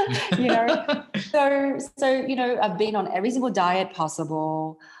 You know, so you know, I've been on every single diet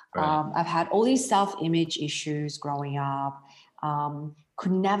possible. Right. I've had all these self-image issues growing up.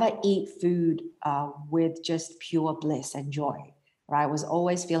 Could never eat food with just pure bliss and joy. Right, I was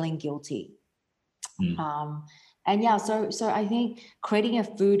always feeling guilty. And yeah, so I think creating a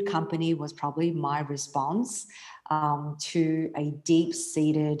food company was probably my response to a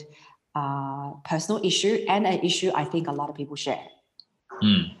deep-seated personal issue, and an issue I think a lot of people share,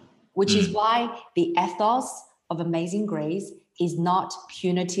 which is why the ethos of Amazing Grace is not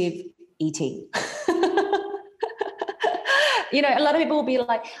punitive eating. You know, a lot of people will be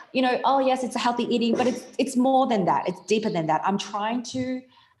like, you know, oh yes, it's a healthy eating, but it's more than that. It's deeper than that. I'm trying to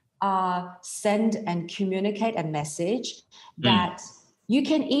send and communicate a message that you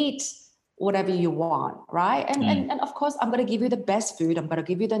can eat whatever you want, right? And of course, I'm going to give you the best food. I'm going to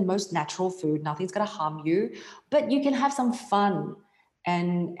give you the most natural food. Nothing's going to harm you, but you can have some fun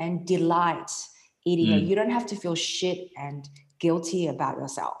and delight eating it. You don't have to feel shit and guilty about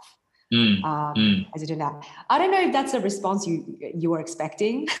yourself as you do that. I don't know if that's a response you were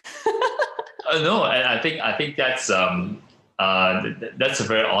expecting. No, I think that's a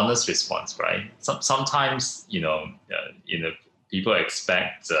very honest response, right? Sometimes people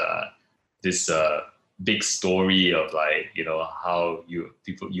expect this big story of like, you know, how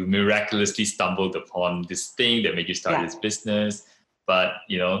you miraculously stumbled upon this thing that made you start this business, but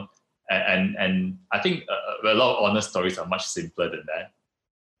you know, and I think a lot of honest stories are much simpler than that,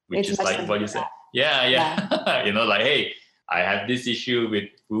 which is like what you said. Yeah. You know, like, hey, I have this issue with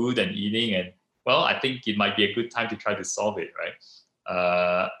food and eating, and well, I think it might be a good time to try to solve it, right?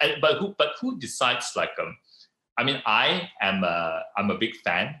 But who decides? Like, I mean, I'm a big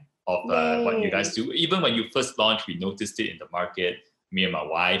fan of what you guys do. Even when you first launched, we noticed it in the market. Me and my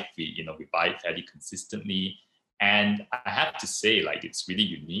wife, we buy it fairly consistently, and I have to say, like, it's really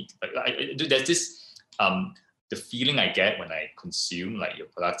unique. Like, there's this the feeling I get when I consume like your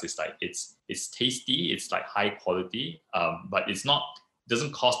products is like it's tasty, it's like high quality, but it's not.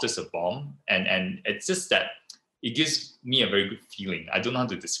 Doesn't cost us a bomb, and it's just that it gives me a very good feeling. I don't know how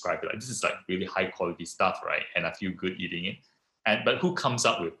to describe it. Like, this is like really high quality stuff, right? And I feel good eating it. But who comes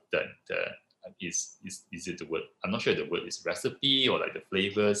up with the is it the word? I'm not sure the word is recipe or like the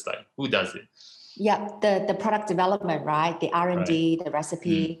flavors. Like, who does it? Yeah, the product development, right? The R&D, right. The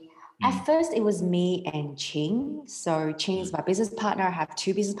recipe. At first, it was me and Ching. So Ching is my business partner. I have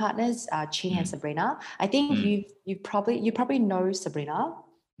two business partners, Ching and Sabrina. I think you probably know Sabrina.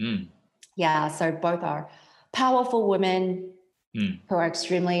 Yeah, so both are powerful women who are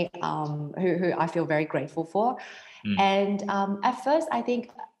extremely who I feel very grateful for. And at first, I think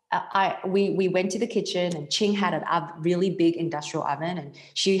we went to the kitchen, and Ching had a really big industrial oven, and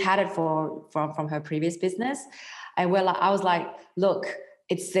she had it from her previous business. And I was like, look.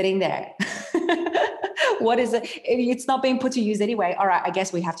 It's sitting there. What is it? It's not being put to use anyway. All right, I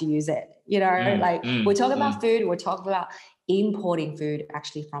guess we have to use it. You know, we're talking about food. We're talking about importing food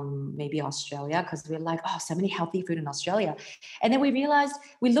actually from maybe Australia, because we're like, oh, so many healthy food in Australia. And then we realized,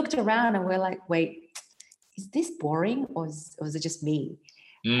 we looked around and we're like, wait, is this boring or is it just me?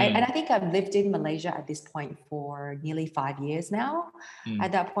 And I think I've lived in Malaysia at this point for nearly 5 years now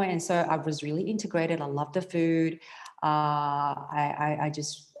at that point. And so I was really integrated. I loved the food. I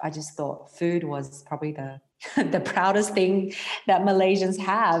just thought food was probably the proudest thing that Malaysians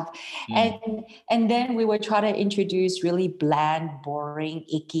have. And then we were trying to introduce really bland, boring,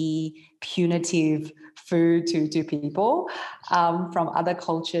 icky, punitive food to people from other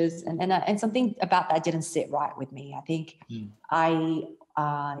cultures. And something about that didn't sit right with me. I think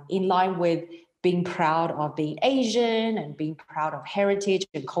in line with being proud of being Asian and being proud of heritage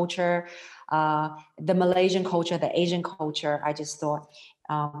and culture, the Malaysian culture, the Asian culture, I just thought,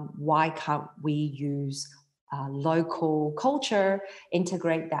 why can't we use local culture,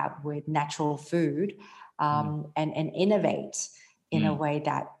 integrate that with natural food, and innovate in a way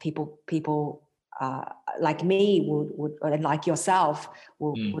that people like me would and like yourself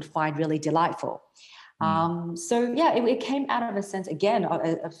would find really delightful. So yeah, it came out of a sense, again,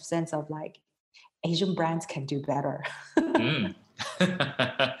 a sense of like, Asian brands can do better. Mm.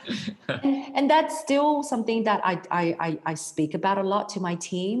 And that's still something that I speak about a lot to my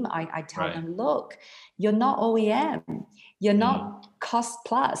team. I tell Right. them, look, you're not OEM, you're not cost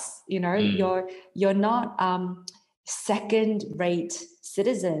plus, you're not second rate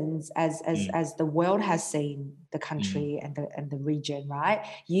citizens as the world has seen the country and the region, right?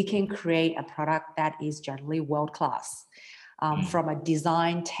 You can create a product that is generally world class, from a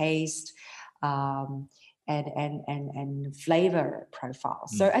design, taste, and flavor profile.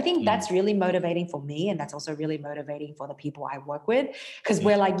 So I think that's really motivating for me, and that's also really motivating for the people I work with, because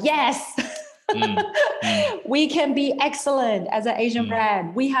we're like, yes, we can be excellent as an Asian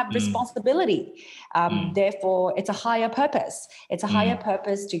brand. We have responsibility. Therefore, it's a higher purpose. It's a higher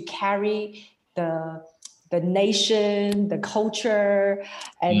purpose to carry the nation, the culture,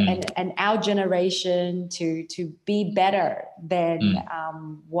 and our generation to be better than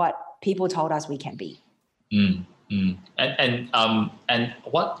what people told us we can be. And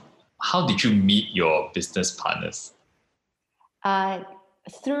how did you meet your business partners?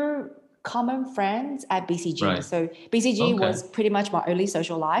 Through common friends at BCG. Right. So BCG was pretty much my only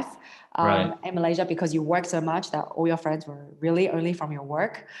social life in Malaysia, because you work so much that all your friends were really only from your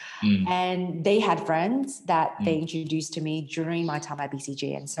work. And they had friends that they introduced to me during my time at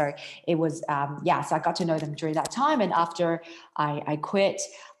BCG. And so it was, so I got to know them during that time. And after I quit,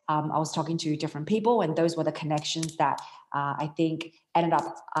 I was talking to different people, and those were the connections that I think ended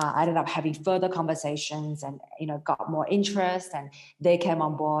up having further conversations, and got more interest, and they came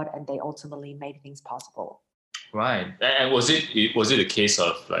on board, and they ultimately made things possible. Right. And was it a case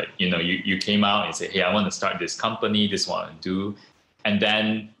of like, you came out and said, hey, I want to start this company, this is what I want to do, and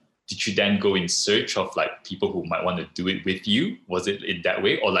then did you then go in search of like people who might want to do it with you? Was it in that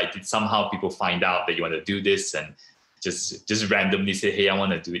way, or like did somehow people find out that you want to do this and just randomly say, hey, I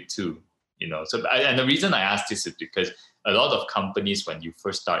want to do it too, So, and the reason I ask this is because a lot of companies, when you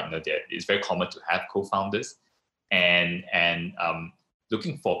first start, it's very common to have co-founders, and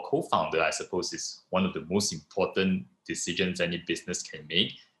looking for a co-founder, I suppose, is one of the most important decisions any business can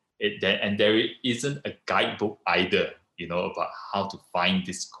make. And there isn't a guidebook either, about how to find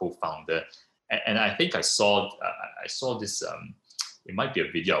this co-founder. And I think I saw this. It might be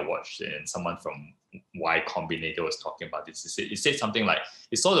a video I watched, and someone from Y Combinator was talking about this. It said something like,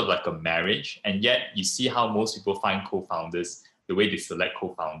 it's sort of like a marriage, and yet you see how most people find co-founders, the way they select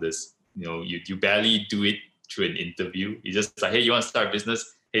co-founders, you barely do it through an interview. You just like, hey, you want to start a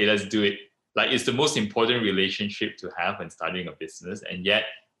business? Hey, let's do it. Like, it's the most important relationship to have when starting a business, and yet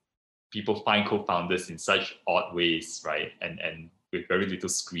people find co-founders in such odd ways, right? And with very little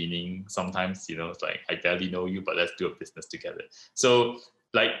screening sometimes, it's like, I barely know you, but let's do a business together. So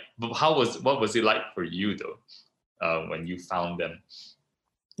like, what was it like for you though, when you found them?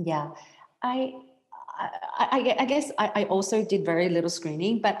 Yeah, I guess I also did very little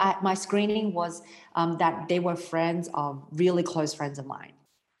screening, but my screening was that they were friends of really close friends of mine,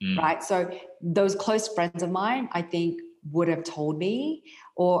 right? So those close friends of mine, I think, would have told me,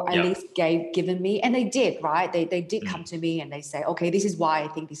 or at least given me, and they did, right? They did come to me and they say, okay, this is why I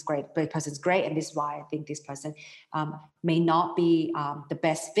think this person's great, and this is why I think this person may not be the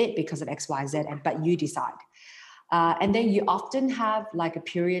best fit because of X, Y, Z, but you decide. And then you often have like a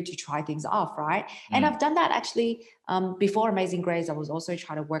period to try things off, right? And I've done that actually before Amazing Grace. I was also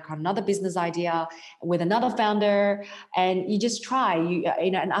trying to work on another business idea with another founder, and you just try,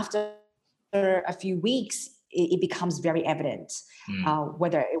 and after a few weeks, it becomes very evident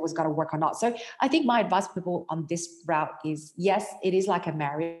whether it was going to work or not. So I think my advice to people on this route is, yes, it is like a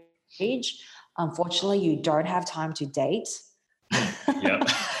marriage. Unfortunately, you don't have time to date.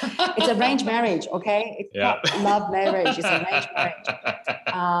 It's arranged marriage, okay? It's not love marriage, it's arranged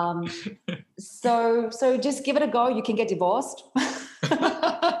marriage. So just give it a go. You can get divorced.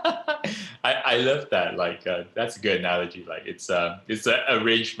 I love that. Like, that's a good analogy. Like, it's an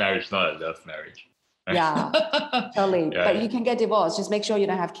arranged marriage, not a love marriage. Yeah, totally. But you can get divorced. Just make sure you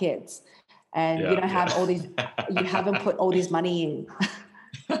don't have kids, and you don't have all these. You haven't put all this money in.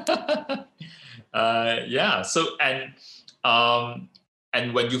 So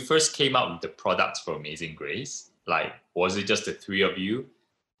and when you first came out with the products for Amazing Grace, like, was it just the three of you?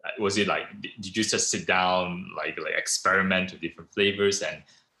 Was it like, did you just sit down, like experiment with different flavors, and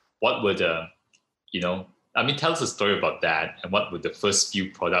what were the, tell us a story about that, and what were the first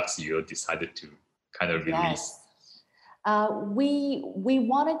few products you decided to kind of release? We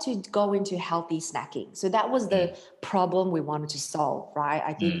wanted to go into healthy snacking, so that was the problem we wanted to solve, right?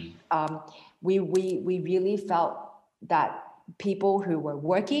 I think we really felt that people who were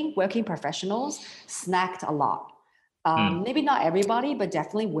working professionals snacked a lot. Maybe not everybody, but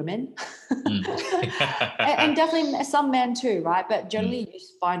definitely women, and definitely some men too, right? But generally, you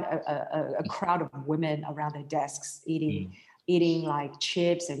find a crowd of women around their desks eating like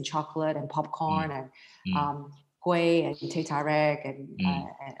chips and chocolate and popcorn and kueh and teh tarik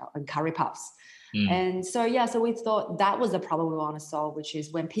and curry puffs. And so we thought that was the problem we want to solve, which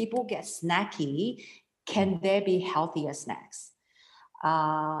is when people get snacky, can there be healthier snacks?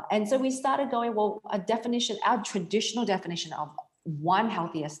 And so we started going, well, our traditional definition of one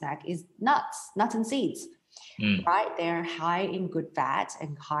healthier snack is nuts and seeds, right? They're high in good fats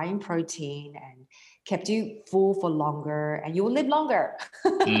and high in protein and kept you full for longer, and you will live longer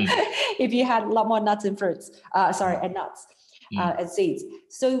if you had a lot more nuts and fruits, and nuts and seeds.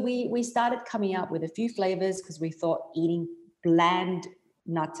 So we started coming up with a few flavors because we thought eating bland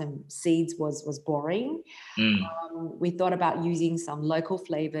nuts and seeds was boring. We thought about using some local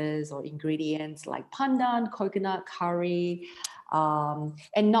flavors or ingredients like pandan, coconut, curry,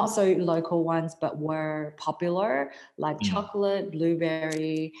 and not so local ones, but were popular, like chocolate,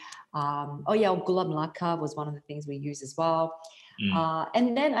 blueberry. Gula melaka was one of the things we used as well.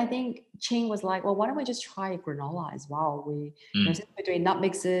 And then I think Ching was like, well, why don't we just try granola as well? Since we're doing nut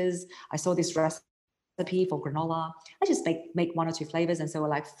mixes, I saw this recipe for granola. I just make one or two flavors. And so we're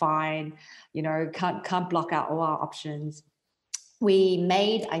like, fine, can't block out all our options. We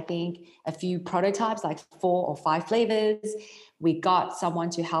made, I think, a few prototypes, like 4 or 5 flavors. We got someone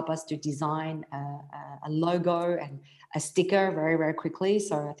to help us to design a logo and a sticker very, very quickly.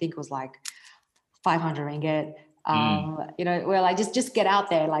 So I think it was like 500 ringgit. We're like, just get out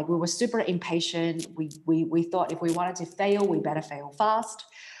there. Like, we were super impatient. We thought if we wanted to fail, we better fail fast.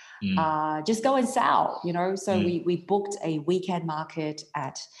 Just go and sell, So we booked a weekend market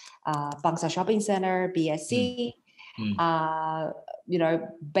at Bangsa Shopping Center, BSC.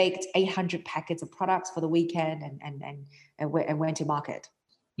 Baked 800 packets of products for the weekend and went to market.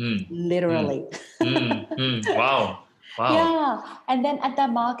 Literally. Wow. Yeah. And then at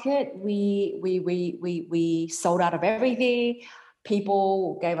that market, we sold out of everything.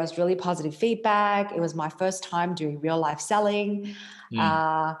 People gave us really positive feedback. It was my first time doing real life selling.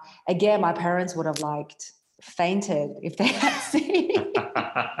 Again, my parents would have fainted if they had seen.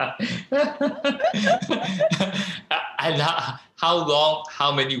 And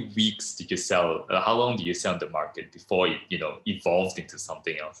how many weeks did you sell? How long did you sell in the market before it, evolved into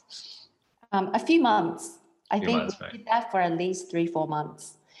something else? A few months. I think we did that for at least 3-4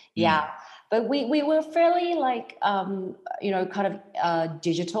 months. Yeah. But we were fairly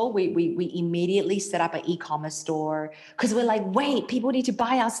digital. We immediately set up an e-commerce store because we're like, wait, people need to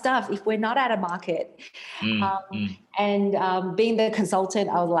buy our stuff if we're not at a market. And being the consultant,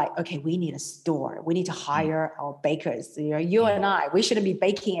 I was like, okay, we need a store. We need to hire our bakers. You and I, we shouldn't be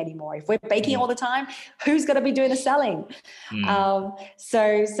baking anymore. If we're baking all the time, who's going to be doing the selling?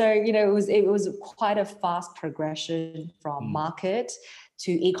 So it was quite a fast progression from market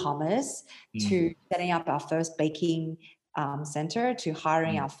to e-commerce, to setting up our first baking center, to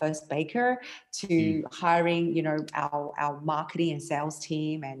hiring our first baker, to hiring, our marketing and sales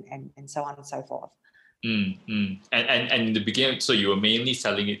team and so on and so forth. And in the beginning, so you were mainly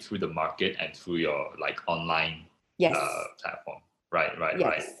selling it through the market and through your online platform. Right.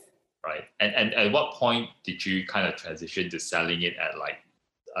 And at what point did you kind of transition to selling it at like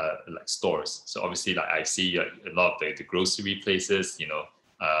stores? So obviously, I see a lot of the grocery places.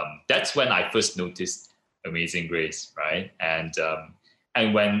 That's when I first noticed Amazing Grace, right? And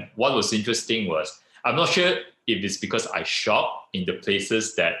when what was interesting was, I'm not sure if it's because I shop in the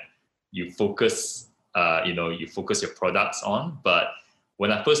places that you focus your products on, but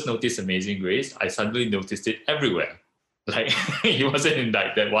when I first noticed Amazing Grace, I suddenly noticed it everywhere. Like, it wasn't in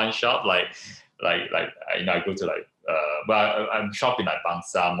that one shop. I go to I'm shopping at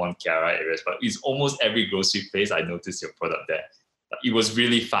Bangsa, Mont Kiara areas, but it's almost every grocery place I noticed your product there. It was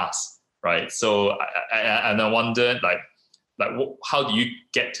really fast, right? So I wondered, how do you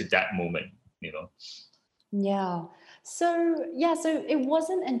get to that moment? Yeah. So it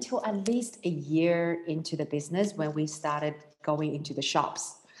wasn't until at least a year into the business when we started going into the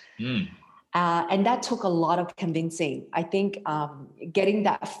shops. And that took a lot of convincing. I think getting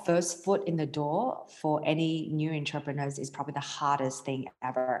that first foot in the door for any new entrepreneurs is probably the hardest thing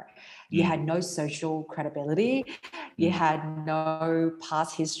ever. You had no social credibility. You had no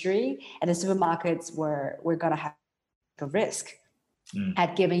past history. And the supermarkets were going to have a risk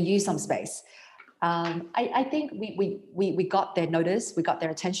at giving you some space. I think we got their notice, we got their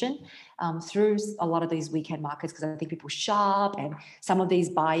attention through a lot of these weekend markets, because I think people shop and some of these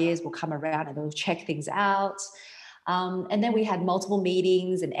buyers will come around and they'll check things out. And then we had multiple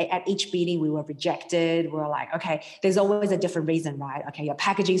meetings, and at each meeting we were rejected. We were like, okay, there's always a different reason, right? Okay, your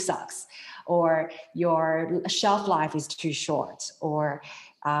packaging sucks, or your shelf life is too short, or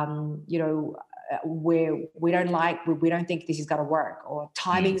we don't think this is going to work, or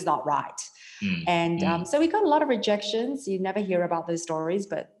timing's not right. And so we got a lot of rejections. You never hear about those stories,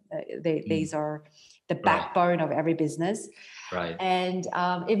 but these are the backbone of every business. Right. And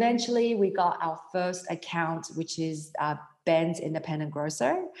eventually we got our first account, which is Ben's Independent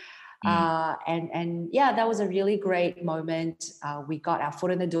Grocer. That was a really great moment. We got our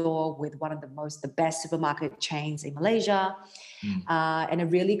foot in the door with one of the best supermarket chains in Malaysia, and it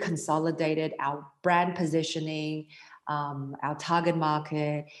really consolidated our brand positioning, our target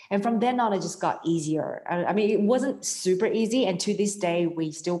market. And from then on, it just got easier. I mean, it wasn't super easy. And to this day,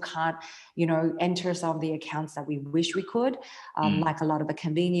 we still can't, enter some of the accounts that we wish we could, like a lot of the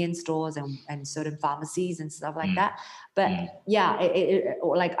convenience stores and certain pharmacies and stuff like that. But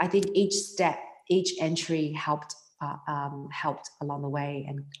I think each entry helped along the way,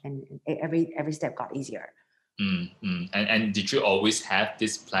 and every step got easier. And did you always have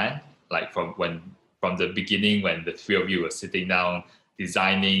this plan, like from the beginning, when the three of you were sitting down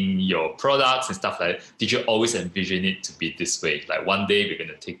designing your products and stuff like that? Did you always envision it to be this way? Like one day we're going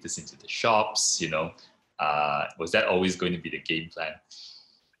to take this into the shops, was that always going to be the game plan?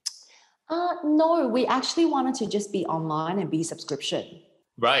 No, we actually wanted to just be online and be subscription.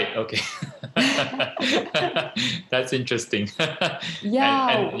 Right. Okay. That's interesting.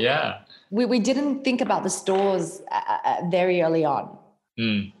 Yeah. We didn't think about the stores very early on.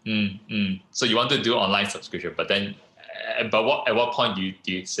 So you want to do online subscription, but then, at what point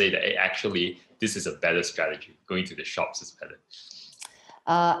do you say that, hey, actually this is a better strategy? Going to the shops is better.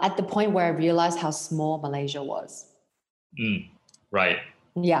 At the point where I realized how small Malaysia was. Right.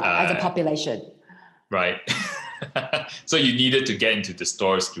 Yeah, as a population. Right. So you needed to get into the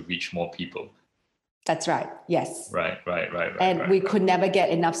stores to reach more people. That's right. Yes. Right. And we could never get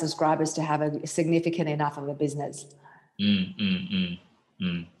enough subscribers to have a significant enough of a business.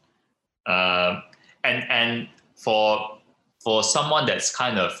 And for someone that's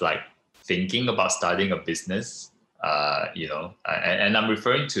kind of like thinking about starting a business, and I'm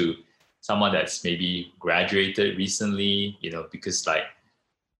referring to someone that's maybe graduated recently, because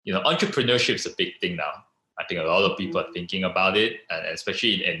entrepreneurship is a big thing now. I think a lot of people are thinking about it, and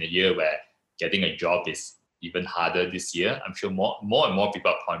especially in a year where getting a job is even harder this year. I'm sure more and more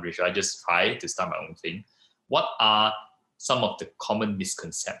people are pondering, should I just try to start my own thing? What are some of the common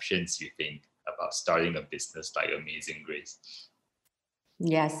misconceptions you think about starting a business like Amazing Grace?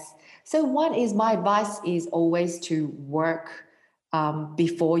 Yes. So my advice is always to work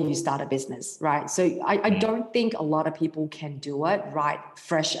before you start a business, right? So I don't think a lot of people can do it right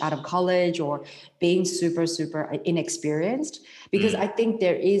fresh out of college or being super, super inexperienced, because I think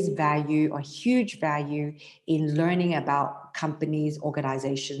there is value, a huge value, in learning about companies,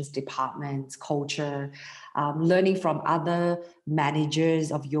 organizations, departments, culture, learning from other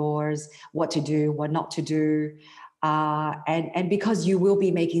managers of yours, what to do, what not to do. And because you will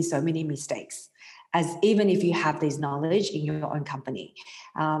be making so many mistakes, as even if you have this knowledge in your own company.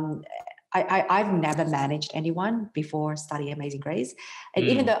 I've never managed anyone before studying Amazing Grace. And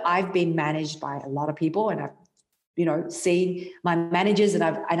even though I've been managed by a lot of people, and I've seen my managers, and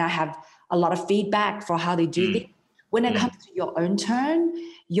I have a lot of feedback for how they do things, when it comes to your own turn,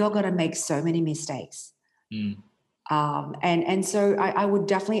 you're going to make so many mistakes. And so I would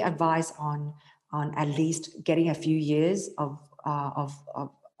definitely advise on at least getting a few years of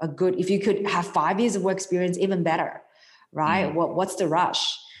a good, if you could have 5 years of work experience, even better, right? What's the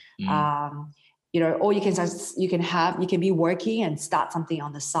rush? Or you can be working and start something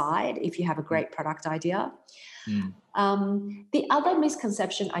on the side if you have a great product idea. The other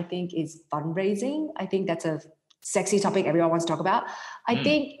misconception, I think, is fundraising. I think that's a sexy topic everyone wants to talk about. I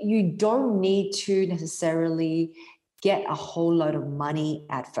think you don't need to necessarily get a whole load of money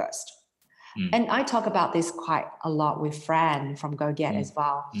at first. And I talk about this quite a lot with Fran from Go Get as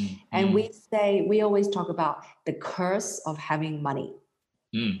well. And we always talk about the curse of having money.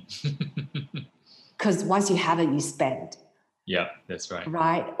 Because once you have it, you spend. Yeah, that's right.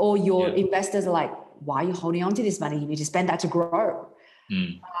 Right? Or your investors are like, why are you holding on to this money? You need to spend that to grow.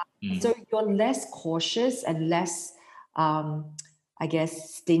 So you're less cautious and less,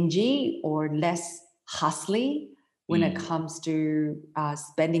 stingy or less hustly when it comes to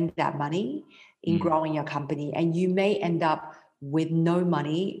spending that money in growing your company. And you may end up with no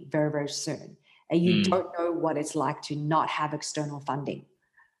money very, very soon. And you don't know what it's like to not have external funding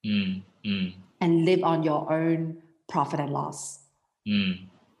and live on your own profit and loss.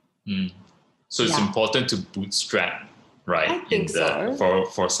 So it's important to bootstrap, right? I think so.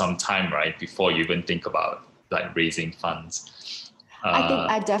 For some time, right? Before you even think about like raising funds.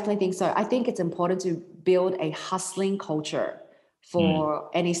 I definitely think so. I think it's important to build a hustling culture for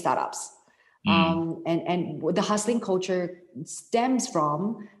any startups. And the hustling culture stems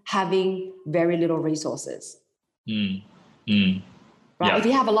from having very little resources. Right? Yeah. If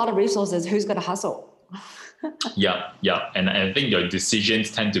you have a lot of resources, who's going to hustle? Yeah. And I think your decisions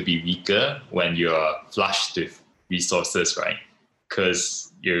tend to be weaker when you're flushed with resources, right?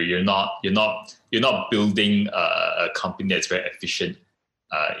 Because you're not building a company that's very efficient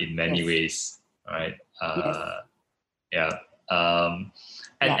in many ways, right? Yeah.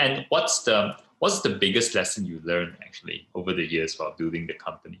 And what's the biggest lesson you learned actually over the years while building the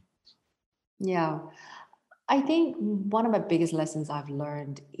company? Yeah. I think one of my biggest lessons I've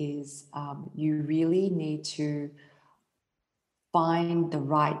learned is you really need to find the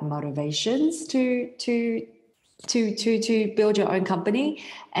right motivations to build your own company,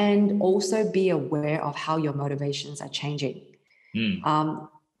 and also be aware of how your motivations are changing.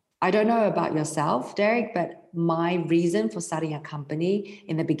 I don't know about yourself, Derek, but my reason for starting a company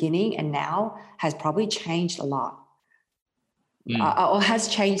in the beginning and now has probably changed a lot. Or has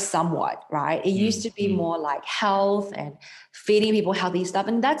changed somewhat, right? It used to be more like health and feeding people healthy stuff,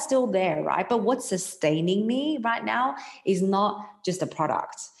 and that's still there, right? But what's sustaining me right now is not just a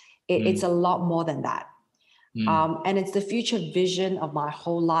product. It's a lot more than that. And it's the future vision of my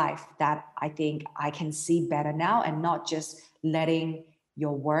whole life that I think I can see better now, and not just letting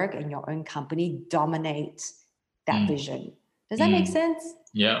your work and your own company dominate that vision. Does that make sense?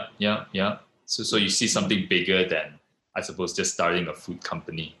 Yeah. So you see something bigger than, I suppose, just starting a food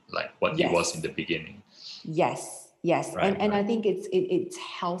company like what it was in the beginning. Yes. And I think it's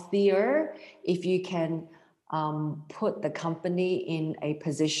healthier if you can put the company in a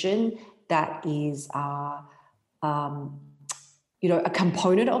position that is a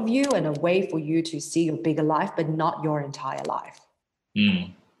component of you and a way for you to see your bigger life, but not your entire life. No,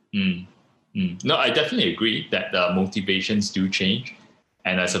 I definitely agree that motivations do change.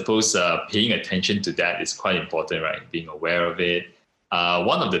 And I suppose paying attention to that is quite important, right? Being aware of it.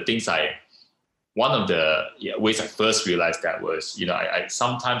 One of the ways I first realized that was, I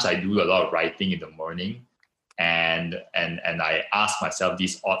sometimes I do a lot of writing in the morning, and I ask myself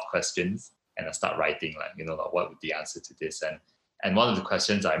these odd questions, and I start writing like, what would the answer to this? And one of the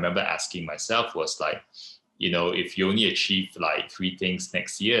questions I remember asking myself was like, if you only achieve like 3 things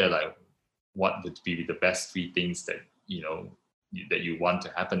next year, like what would be the best 3 things that you want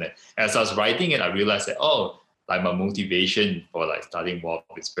to happen? And as I was writing it, I realized that like my motivation for like starting WOP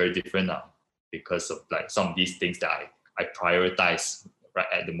is very different now, because of like some of these things that I prioritize right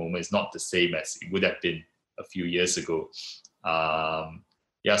at the moment is not the same as it would have been a few years ago.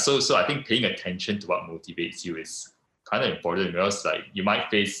 So I think paying attention to what motivates you is kind of important, because like you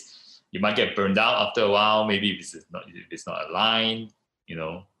might get burned out after a while, maybe if it's not aligned,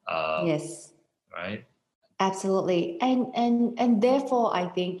 Yes. Right. Absolutely. And therefore, I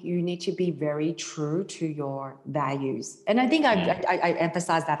think you need to be very true to your values. And I think I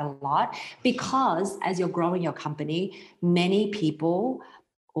emphasize that a lot, because as you're growing your company, many people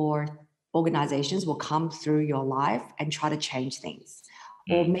or organizations will come through your life and try to change things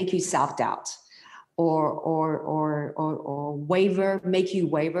or make you self-doubt or make you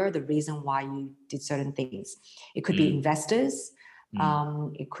waver the reason why you did certain things. It could be investors.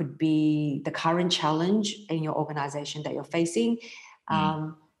 It could be the current challenge in your organization that you're facing.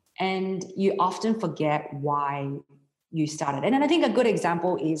 And you often forget why you started. And then I think a good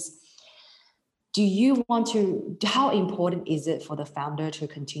example is, how important is it for the founder to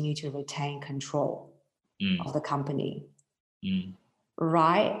continue to retain control of the company?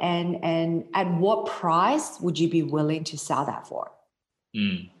 Right? And at what price would you be willing to sell that for?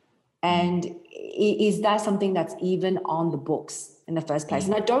 And is that something that's even on the books in the first place?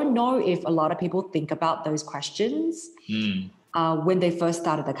 And I don't know if a lot of people think about those questions when they first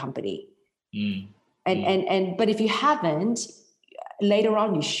started the company. But if you haven't, later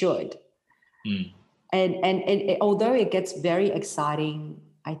on you should. And although it gets very exciting,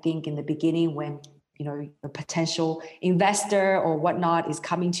 I think in the beginning when a potential investor or whatnot is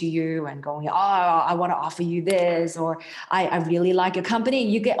coming to you and going, I want to offer you this, or I really like your company.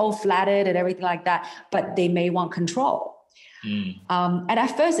 You get all flattered and everything like that, but they may want control. And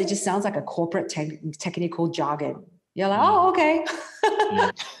at first it just sounds like a corporate technical jargon. You're like, okay.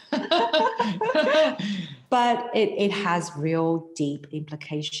 But it has real deep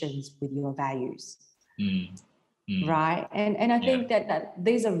implications with your values. Right. And I think that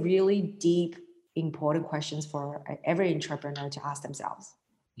these are really deep, important questions for every entrepreneur to ask themselves.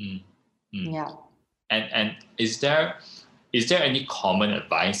 Yeah. And is there any common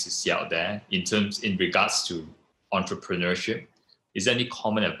advice you see out there in regards to entrepreneurship? Is there any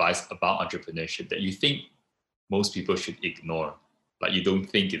common advice about entrepreneurship that you think most people should ignore? Like you don't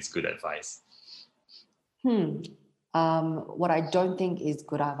think it's good advice? What I don't think is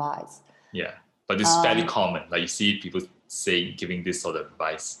good advice. Yeah, but it's fairly common. Like you see people giving this sort of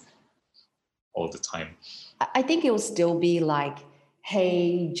advice all the time. I think it will still be like,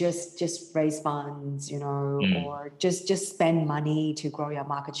 hey, just raise funds, or just spend money to grow your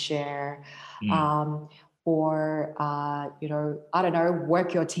market share. Or I don't know,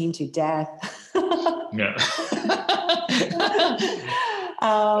 work your team to death. Yeah.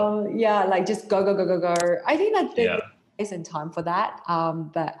 Like just go. I think that there's space and time for that.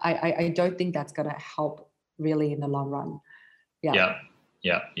 But I don't think that's gonna help really in the long run. Yeah.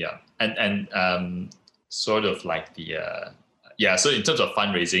 And sort of like so in terms of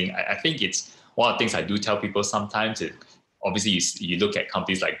fundraising, I think it's one of the things I do tell people sometimes. Obviously you look at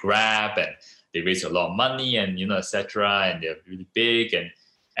companies like Grab and they raise a lot of money and etc. and they're really big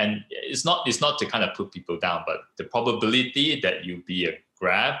and it's not to kind of put people down, but the probability that you'll be a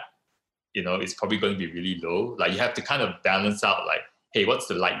Grab, it's probably going to be really low. Like you have to kind of balance out like, hey, what's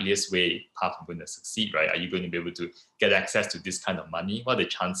the likeliest path I'm going to succeed, right? Are you going to be able to get access to this kind of money? What are the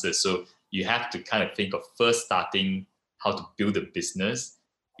chances? So you have to kind of think of first starting how to build a business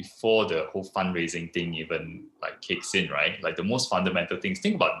before the whole fundraising thing even like kicks in, right? Like the most fundamental things,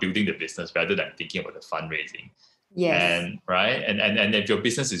 think about building the business rather than thinking about the fundraising. Yes. And right. And if your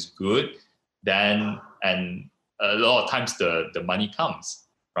business is good, then and a lot of times the money comes,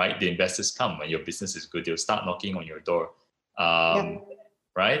 right? The investors come when your business is good, they'll start knocking on your door.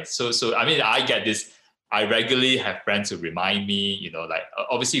 Right. So I mean, I get this. I regularly have friends who remind me, like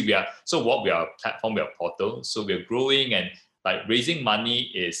obviously we are a platform, we are a portal, so we're growing and like raising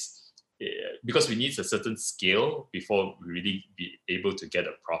money is because we need a certain scale before we really be able to get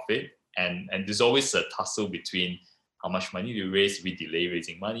a profit. And there's always a tussle between how much money we raise, we delay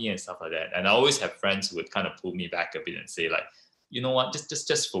raising money and stuff like that. And I always have friends who would kind of pull me back a bit and say like, you know what,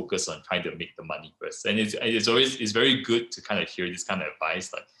 just focus on trying to make the money first. And it's very good to kind of hear this kind of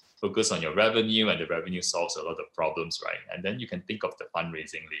advice, like focus on your revenue, and the revenue solves a lot of problems, right? And then you can think of the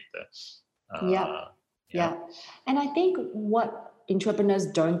fundraising later. Yeah. And I think what entrepreneurs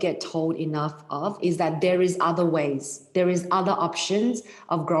don't get told enough of is that there is other ways, there is other options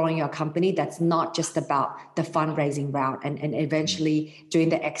of growing your company that's not just about the fundraising route and eventually doing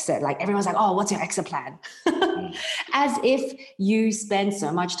the exit. Like everyone's like, oh, what's your exit plan? As if you spend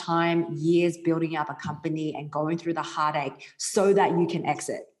so much time, years building up a company and going through the heartache so that you can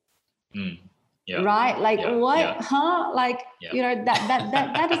exit. Yeah. Right? Like what? Yeah. Huh? Like,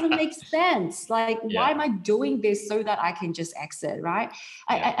 that doesn't make sense. Like, why am I doing this so that I can just exit? Right.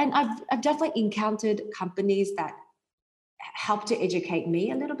 And I've definitely encountered companies that help to educate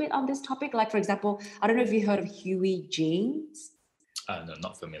me a little bit on this topic. Like, for example, I don't know if you heard of Huey Jeans. No,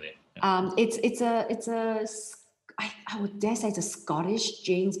 not familiar. It's a I would dare say it's a Scottish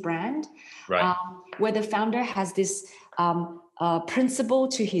jeans brand. Right. Where the founder has this principle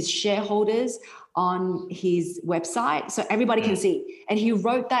to his shareholders on his website so everybody can see, and he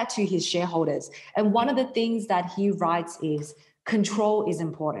wrote that to his shareholders. And one of the things that he writes is control is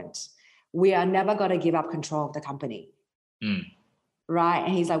important. We are never going to give up control of the company. Right.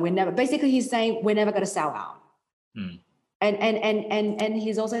 And he's like, he's saying we're never going to sell out. And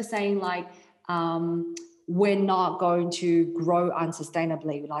he's also saying like we're not going to grow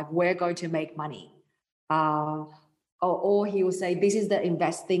unsustainably, like we're going to make money. Or he will say, this is the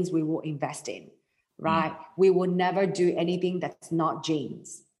things we will invest in, right? We will never do anything that's not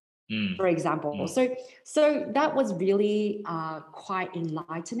jeans, for example. So that was really quite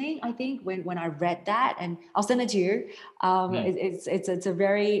enlightening, I think, when I read that, and I'll send it to you. It's a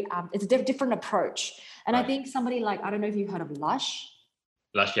very, it's a different approach. And I think somebody like, I don't know if you've heard of Lush.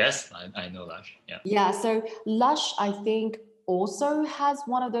 Lush, yes, I know Lush, Yeah, so Lush, I think, also has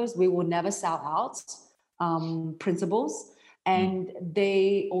one of those we will never sell out principles, and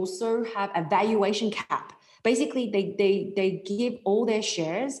they also have a valuation cap. Basically, they give all their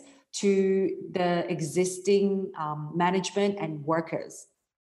shares to the existing management and workers.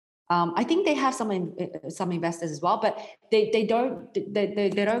 I think they have some investors as well, but they don't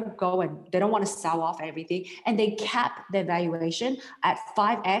go and they don't want to sell off everything, and they cap their valuation at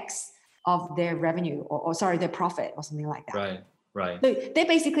 5x of their revenue or their profit or something like that. Right. So they're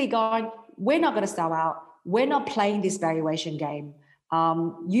basically going, we're not going to sell out. We're not playing this valuation game.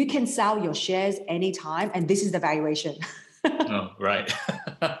 You can sell your shares anytime, and this is the valuation. Oh, right.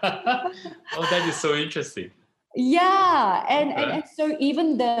 Oh, that is so interesting. Yeah, and, Okay. and so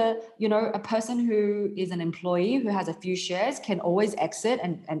even a person who is an employee who has a few shares can always exit,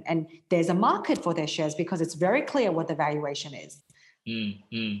 and there's a market for their shares because it's very clear what the valuation is. Mm,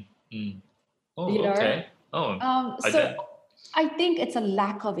 mm, mm. Oh, You know, okay. Oh, I so did. I think it's a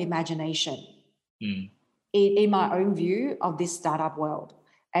lack of imagination Mm, in my own view of this startup world,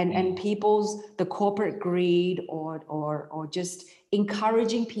 and people's the corporate greed, or just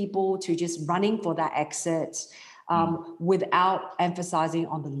encouraging people to just running for that exit, without emphasizing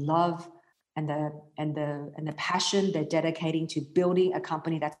on the love and the passion they're dedicating to building a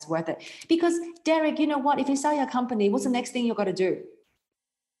company that's worth it. Because Derek, you know what, if you sell your company, what's the next thing you've got to do?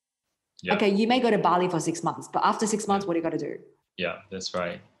 yeah. Okay, you may go to Bali for 6 months, but after 6 months, what do you got to do? Yeah, that's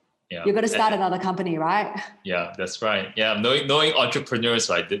right. Yeah. You're going to start another company, right? Yeah, that's right. Yeah, knowing entrepreneurs,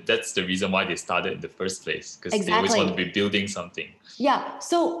 right? That's the reason why they started in the first place, because they always want to Exactly. be building something. Yeah.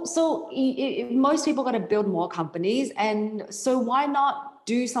 So most people got to build more companies, and so why not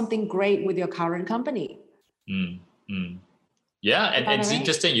do something great with your current company? Mm, mm. Yeah, You know and what it's I mean?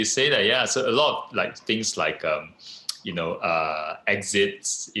 interesting you say that. Yeah, so a lot of like things like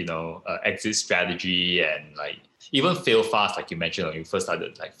exits, exit strategy, and like even fail fast, like you mentioned when you first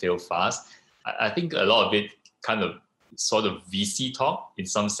started, like fail fast. I think a lot of it kind of sort of VC talk in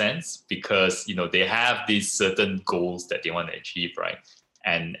some sense, because they have these certain goals that they want to achieve, right?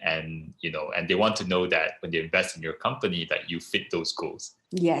 And they want to know that when they invest in your company that you fit those goals.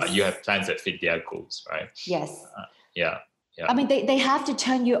 Yes. You have plans that fit their goals, right? Yes. Yeah. Yeah. I mean, they have to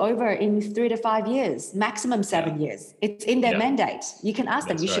turn you over in 3 to 5 years, maximum 7 years. It's in their mandate. You can ask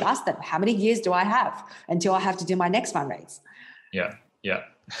them. That's You should right. ask them, how many years do I have until I have to do my next fundraise? Yeah. Yeah.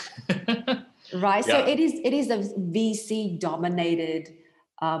 Right. So Yeah. it is a VC dominated.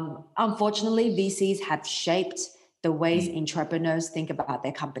 Unfortunately, VCs have shaped the ways entrepreneurs think about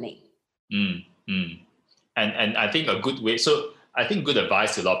their company. Mm, mm. And I think a good way. So I think good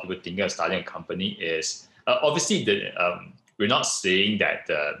advice to a lot of people thinking of starting a company is obviously we're not saying that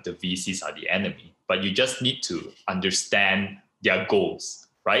the VCs are the enemy, but you just need to understand their goals,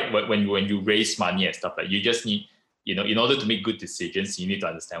 right? When you raise money and stuff, like you just need, in order to make good decisions, you need to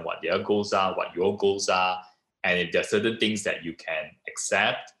understand what their goals are, what your goals are, and if there are certain things that you can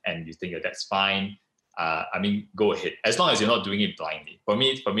accept and you think that that's fine, go ahead. As long as you're not doing it blindly. For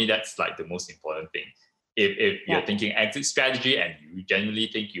me, that's like the most important thing. If you're thinking exit strategy and you genuinely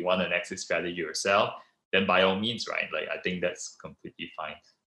think you want an exit strategy yourself, then by all means, right? Like I think that's completely fine.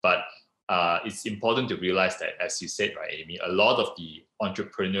 But it's important to realize that, as you said, right, Amy, a lot of the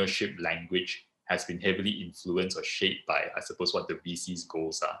entrepreneurship language has been heavily influenced or shaped by, I suppose, what the VC's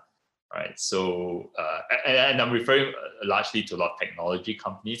goals are. Right. So, and I'm referring largely to a lot of technology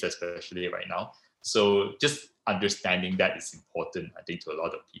companies, especially right now. So just understanding that is important, I think, to a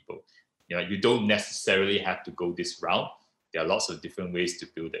lot of people. You don't necessarily have to go this route. There are lots of different ways to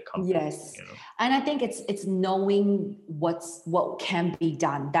build a company. Yes. And I think it's knowing what can be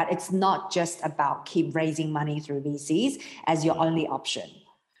done, that it's not just about keep raising money through VCs as your only option.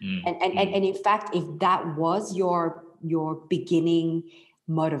 And in fact, if that was your beginning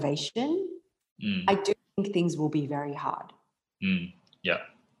motivation, I do think things will be very hard. Yeah.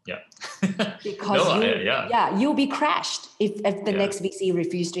 Because you'll be crashed if the next VC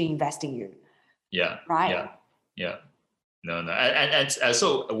refused to invest in you. Yeah. Right. Yeah. No. And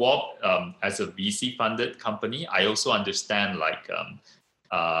so Warp, as a VC funded company, I also understand like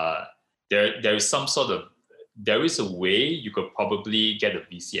there is some sort of, there is a way you could probably get a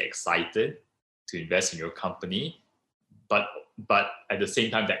VC excited to invest in your company, but at the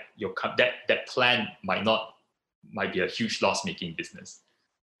same time that plan might be a huge loss making business,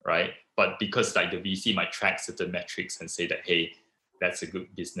 right? But because like the VC might track certain metrics and say that, hey, that's a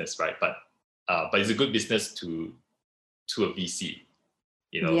good business, right? But it's a good business to a VC,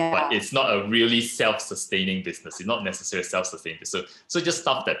 but it's not a really self-sustaining business. It's not necessarily self-sustaining. So just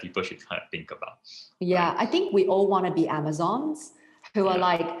stuff that people should kind of think about. Yeah, right? I think we all want to be Amazons who are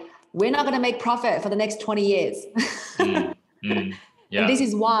like, we're not going to make profit for the next 20 years. And this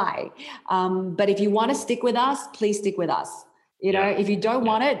is why. But if you want to stick with us, please stick with us. If you don't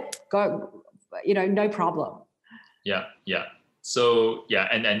want it, go, no problem. Yeah. So,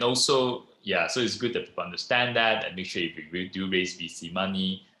 and also, so it's good that people understand that and make sure if you do raise VC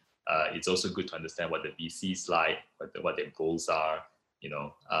money, it's also good to understand what the VC is like, what their goals are, and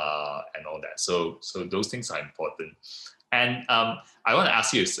all that. So those things are important. And I want to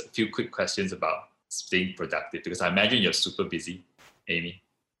ask you a few quick questions about staying productive, because I imagine you're super busy, Amy.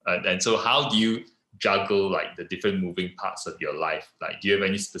 And so how do you juggle like the different moving parts of your life? Like, do you have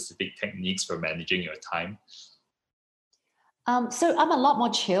any specific techniques for managing your time? So I'm a lot more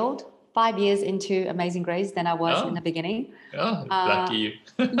chilled 5 years into Amazing Grace than I was in the beginning. Oh, lucky you.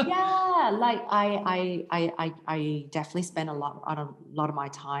 Yeah, like I definitely spend a lot of my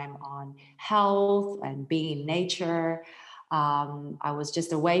time on health and being in nature. I was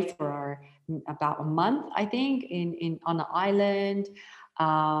just away for about a month, I think, in on an island,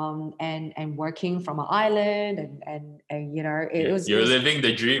 and working from an island, and you know, You're living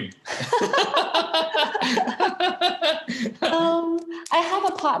the dream. I have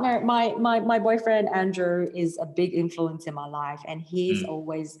a partner. My boyfriend Andrew is a big influence in my life, and he's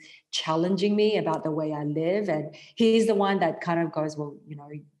always challenging me about the way I live. And he's the one that kind of goes, well, you know,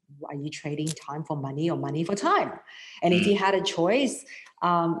 are you trading time for money or money for time? And if you had a choice,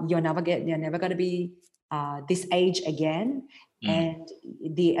 you're never going to be this age again. And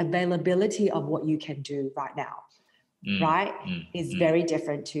the availability of what you can do right now, right, is very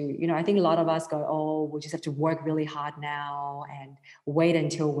different to, you know, I think a lot of us go, oh, we just have to work really hard now and wait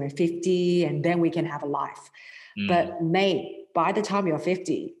until we're 50 and then we can have a life. But mate, by the time you're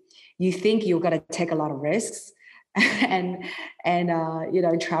 50, you think you're going to take a lot of risks and you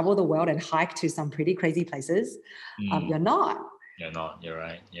know, travel the world and hike to some pretty crazy places. You're not. You're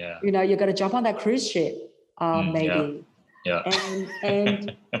right. Yeah. You know, you're going to jump on that cruise ship, maybe. Yeah.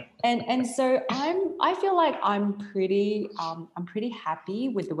 And so I feel like I'm pretty happy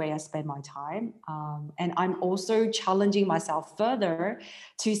with the way I spend my time, and I'm also challenging myself further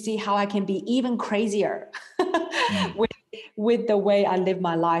to see how I can be even crazier with the way I live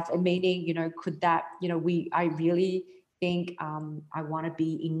my life. And meaning, you know, could that, you know, I really think I want to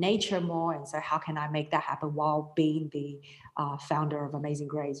be in nature more, and so how can I make that happen while being the founder of Amazing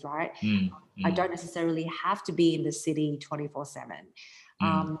Grace, right? I don't necessarily have to be in the city 24/7.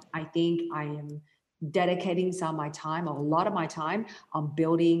 I think I am dedicating some of my time, or a lot of my time, on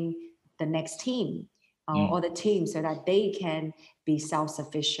building the next team or the team, so that they can be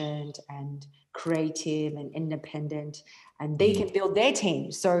self-sufficient and creative and independent, and they can build their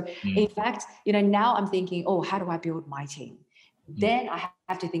team. So in fact, you know, now I'm thinking, oh, how do I build my team? Then I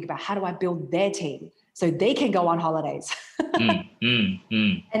have to think about how do I build their team so they can go on holidays and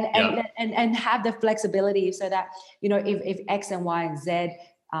have the flexibility, so that, you know, if X and Y and Z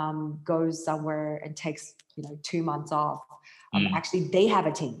goes somewhere and takes, you know, 2 months off, actually they have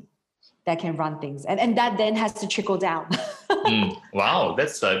a team that can run things, and that then has to trickle down. Wow,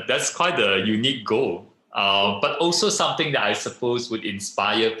 that's quite a unique goal, but also something that I suppose would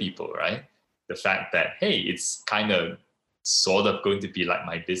inspire people, right? The fact that, hey, it's kind of sort of going to be like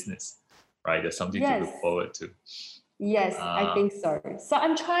my business, right? There's something to look forward to. Yes, I think so. So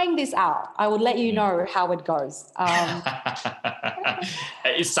I'm trying this out. I will let you know how it goes.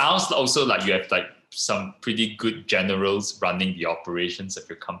 It sounds also like you have like some pretty good generals running the operations of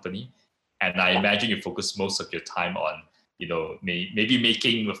your company. And I imagine you focus most of your time on, you know, maybe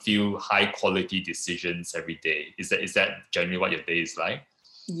making a few high quality decisions every day. Is that generally what your day is like?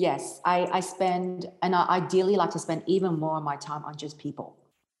 Yes, I spend, and I ideally like to spend even more of my time on just people.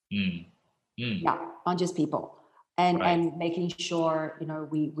 Yeah, on just people. And making sure, you know,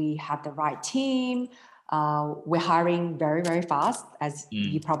 we have the right team. We're hiring very, very fast, as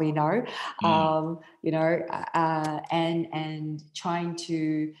you probably know. You know, and trying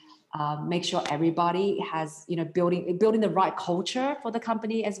to make sure everybody has, you know, building the right culture for the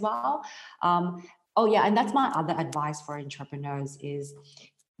company as well. Oh yeah, and that's my other advice for entrepreneurs is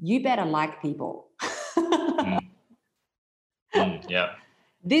you better like people. Yeah.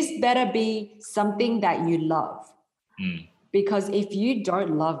 This better be something that you love. Because if you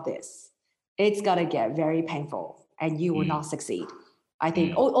don't love this, it's going to get very painful and you will not succeed. I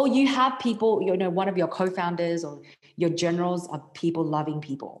think, or you have people, you know, one of your co-founders or your generals are people loving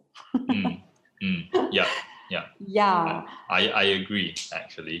people. Yeah. I agree,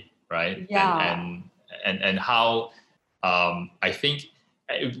 actually, right? Yeah. And how I think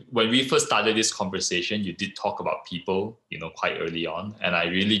when we first started this conversation, you did talk about people, you know, quite early on, and I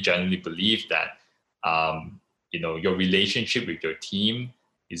really genuinely believe that you know, your relationship with your team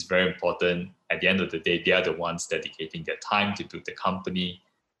is very important. At the end of the day, they are the ones dedicating their time to build the company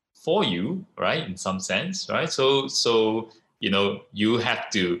for you, right? In some sense, right? So you know, you have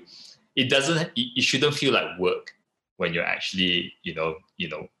to. It shouldn't feel like work when you're actually, you know,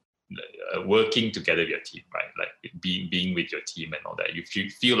 working together with your team, right? Like being with your team and all that. You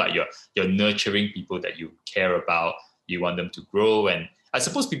feel like you're nurturing people that you care about. You want them to grow, and I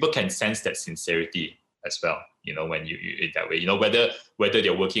suppose people can sense that sincerity as well, you know, when you in that way, you know, whether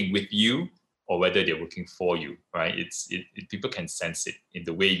they're working with you or whether they're working for you, right? People can sense it in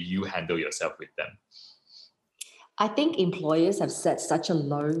the way you handle yourself with them. I think employers have set such a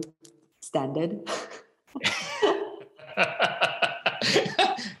low standard.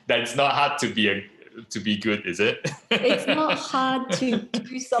 that's not hard to be good, is it? It's not hard to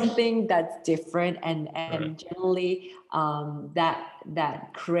do something that's different and Right. generally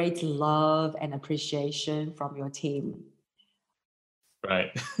that creates love and appreciation from your team.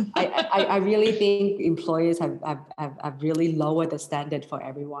 Right. I really think employers have really lowered the standard for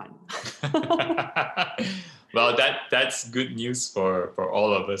everyone. Well, that's good news for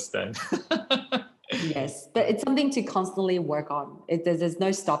all of us then. Yes, but it's something to constantly work on. There's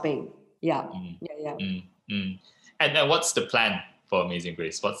no stopping. Yeah, Mm, yeah. mm, mm. And then what's the plan for Amazing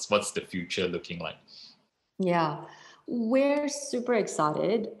Grace? What's the future looking like? Yeah, we're super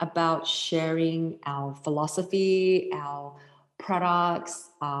excited about sharing our philosophy, our products,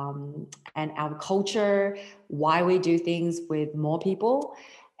 and our culture, why we do things with more people.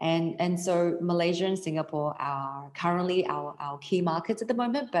 And so Malaysia and Singapore are currently our key markets at the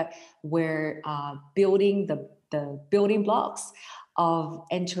moment, but we're building the building blocks of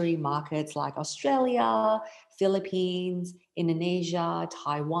entering markets like Australia, Philippines, Indonesia,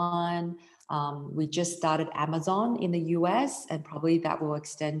 Taiwan. We just started Amazon in the US, and probably that will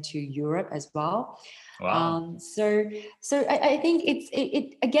extend to Europe as well. Wow. So I think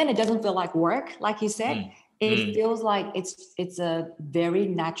it again, it doesn't feel like work, like you said. Mm, It mm, feels like it's a very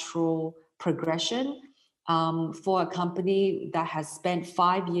natural progression for a company that has spent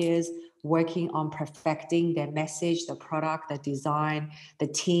 5 years working on perfecting their message, the product, the design, the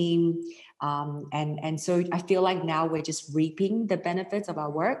team, and so I feel like now we're just reaping the benefits of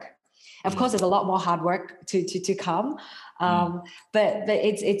our work. Of course, there's a lot more hard work to come, mm. but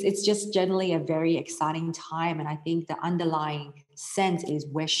it's just generally a very exciting time, and I think the underlying sense is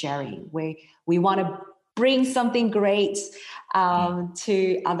we're sharing. We want to bring something great to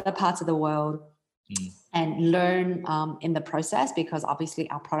other parts of the world and learn in the process, because obviously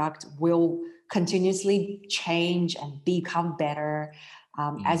our product will continuously change and become better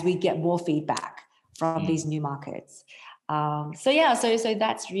as we get more feedback from these new markets. So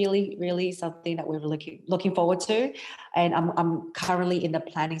that's really something that we're looking forward to, and I'm currently in the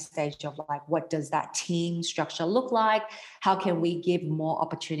planning stage of like, what does that team structure look like? How can we give more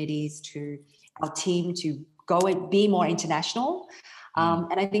opportunities to our team to go and be more international?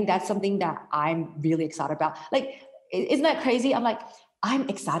 And I think that's something that I'm really excited about. Like, isn't that crazy? I'm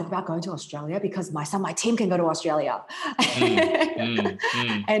excited about going to Australia because my team can go to Australia. And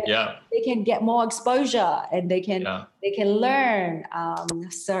Yeah. they can get more exposure and they can learn.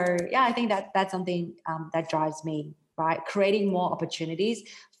 So yeah, I think that's something that drives me, right? Creating more opportunities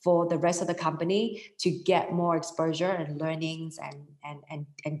for the rest of the company to get more exposure and learnings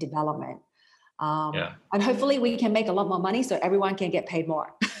and development. And hopefully we can make a lot more money so everyone can get paid more.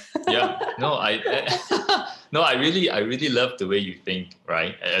 Yeah. No, no, I really love the way you think,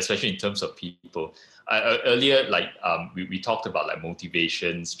 right? Especially in terms of people. Earlier, like we talked about like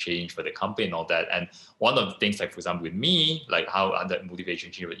motivations change for the company and all that. And one of the things, like for example, with me, like how that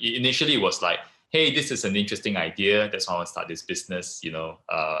motivation changed. Initially, it was like, hey, this is an interesting idea. That's why I want to start this business.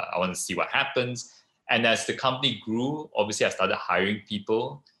 I want to see what happens. And as the company grew, obviously I started hiring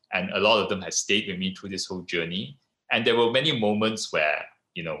people, and a lot of them have stayed with me through this whole journey. And there were many moments where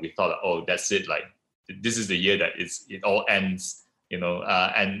we thought, oh, that's it. Like this is the year that it all ends.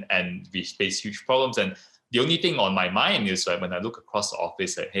 And we face huge problems. And the only thing on my mind is like when I look across the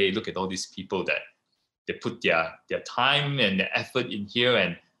office, like, hey, look at all these people that they put their time and their effort in here,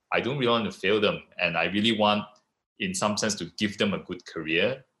 and I don't really want to fail them. And I really want, in some sense, to give them a good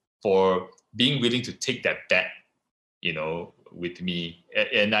career for being willing to take that bet, with me.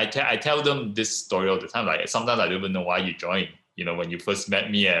 And I tell them this story all the time. Like sometimes I don't even know why you joined. When you first met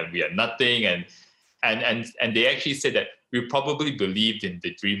me and we had nothing, and they actually said that we probably believed in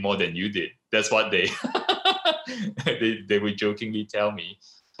the dream more than you did. That's what they they would jokingly tell me.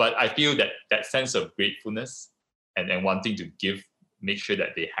 But I feel that sense of gratefulness and wanting to make sure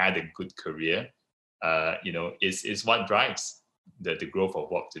that they had a good career, is what drives the growth of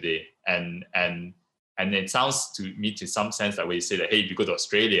WOP today. And it sounds to me, to some sense, that when you say that, hey, if you go to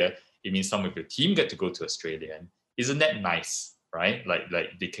Australia, it means some of your team get to go to Australia. And isn't that nice, right? Like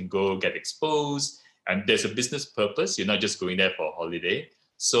they can go get exposed, and there's a business purpose. You're not just going there for a holiday.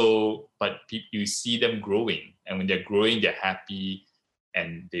 So, but you see them growing, and when they're growing, they're happy,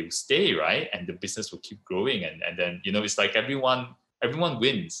 and they will stay, right? And the business will keep growing, and then it's like everyone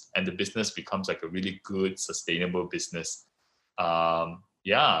wins, and the business becomes like a really good, sustainable business.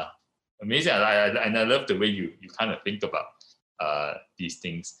 Yeah, amazing. And I love the way you kind of think about these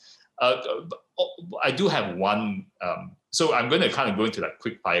things. I do have one. So I'm going to kind of go into like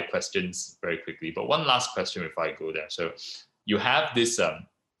quick fire questions very quickly. But one last question before I go there. So you have this.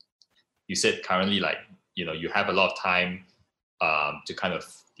 You said currently, like you have a lot of time to kind of,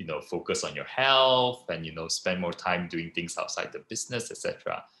 focus on your health and, spend more time doing things outside the business,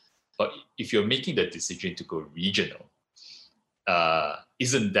 etc. But if you're making the decision to go regional,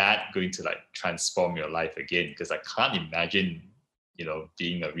 isn't that going to like transform your life again? Because I can't imagine,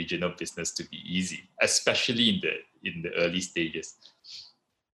 being a regional business to be easy, especially in the early stages.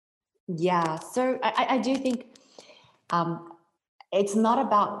 Yeah, so I do think it's not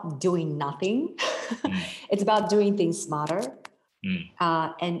about doing nothing. It's about doing things smarter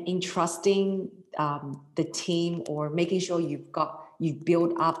and entrusting the team, or making sure you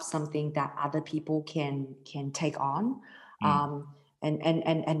build up something that other people can take on.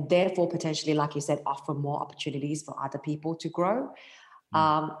 And therefore potentially, like you said, offer more opportunities for other people to grow.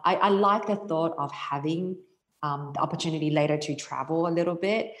 I like the thought of having the opportunity later to travel a little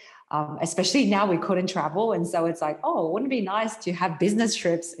bit, especially now we couldn't travel. And so it's like, wouldn't it be nice to have business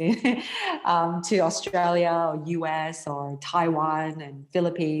trips to Australia or US or Taiwan and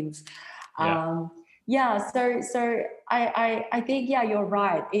Philippines. So I think, you're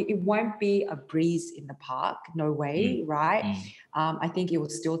right. It won't be a breeze in the park. No way, right? I think it will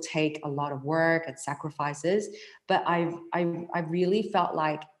still take a lot of work and sacrifices. But I really felt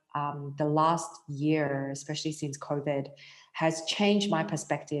like the last year, especially since COVID, has changed my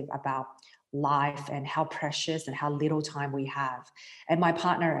perspective about life and how precious and how little time we have. And my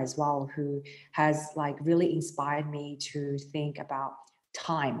partner as well, who has like really inspired me to think about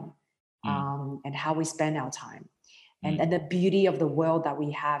time. And how we spend our time, and the beauty of the world that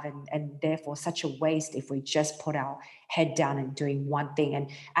we have, and therefore such a waste if we just put our head down and doing one thing.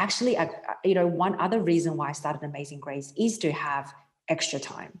 And actually, one other reason why I started Amazing Grace is to have extra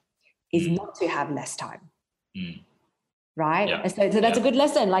time, is not to have less time. Right? Yeah. So that's a good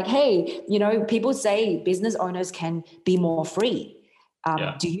lesson. Like, hey, people say business owners can be more free.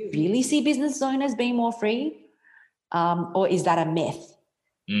 Do you really see business owners being more free? Or is that a myth?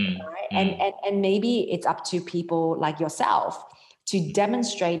 Right? And maybe it's up to people like yourself to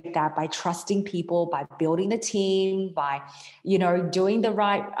demonstrate that by trusting people, by building the team, by doing the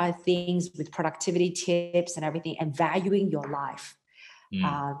right things with productivity tips and everything, and valuing your life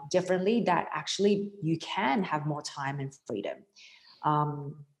differently, that actually you can have more time and freedom,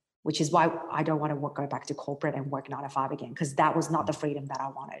 which is why I don't want to go back to corporate and work 9 to 5 again, because that was not the freedom that I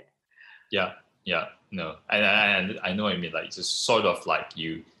wanted. No, and I know what I mean. Like, it's just sort of like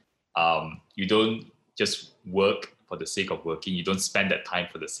you don't just work for the sake of working. You don't spend that time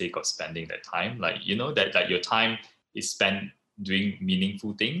for the sake of spending that time. Like, that your time is spent doing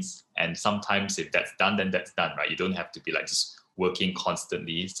meaningful things. And sometimes if that's done, then that's done, right? You don't have to be like just working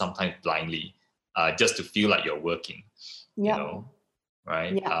constantly, sometimes blindly, just to feel like you're working.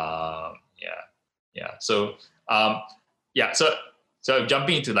 Right? So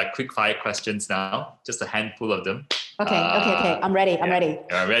jumping into like quick fire questions now, just a handful of them. Okay. I'm ready.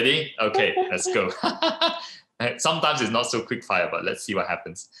 You're ready? Okay, let's go. Sometimes it's not so quick fire, but let's see what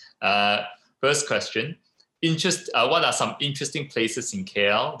happens. First question. What are some interesting places in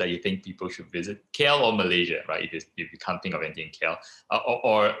KL that you think people should visit? KL or Malaysia, right? If you can't think of anything in KL.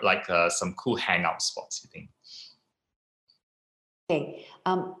 Or like some cool hangout spots, you think? Okay.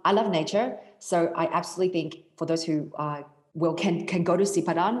 I love nature. So I absolutely think for those who can go to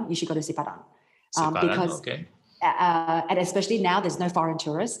Sipadan, you should go to Sipadan. Because and especially now there's no foreign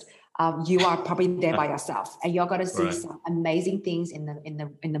tourist. You are probably there by yourself, and you're going to see some amazing things in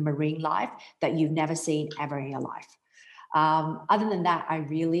the marine life that you've never seen ever in your life. Other than that, I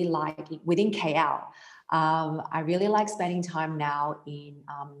really like within KL. I really like spending time now in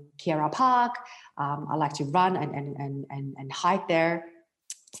Kiara Park. I like to run and hike there.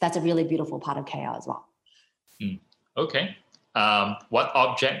 So that's a really beautiful part of KL as well. Okay. What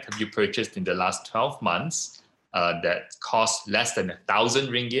object have you purchased in the last 12 months that cost less than 1,000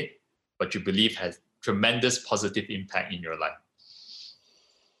 ringgit, but you believe has tremendous positive impact in your life?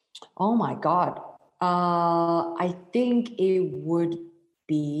 Oh my God. I think it would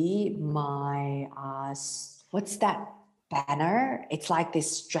be my, what's that banner? It's like this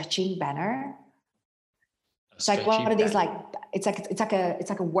stretching banner. It's like one of these, like, it's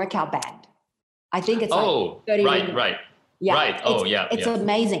like a workout band. I think it's 30 right. Yeah. Right. It's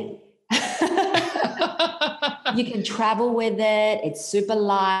amazing. You can travel with it. It's super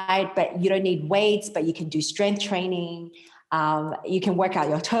light, but you don't need weights, but you can do strength training. You can work out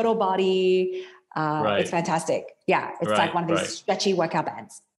your total body. It's fantastic. Yeah. It's like one of these stretchy workout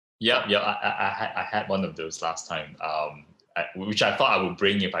bands. I had one of those last time, which I thought I would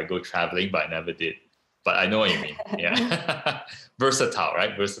bring if I go traveling, but I never did. But I know what you mean. Yeah. Versatile,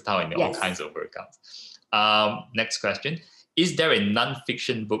 right? Versatile in all kinds of workouts. Next question. Is there a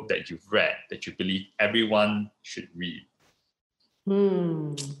non-fiction book that you've read that you believe everyone should read?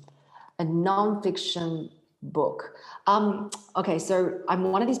 Hmm. A non-fiction book. Okay, so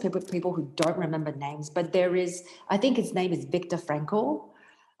I'm one of these people who don't remember names, but I think his name is Viktor Frankl.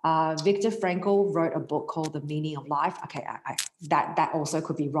 Viktor Frankl wrote a book called The Meaning of Life. Okay, that also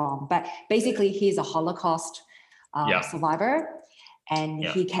could be wrong, but basically he's a Holocaust survivor, and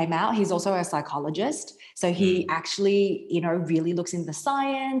he came out. He's also a psychologist, so he actually, really looks into the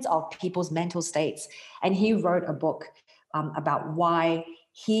science of people's mental states, and he wrote a book about why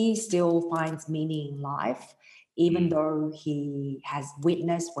he still finds meaning in life, even though he has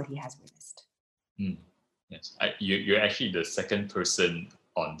witnessed what he has witnessed. Yes, you're actually the second person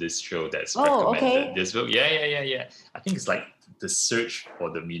on this show that's recommended this book. Yeah. I think it's like The Search for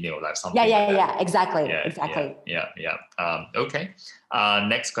the Meaning of Life. Something like that. Exactly. Okay.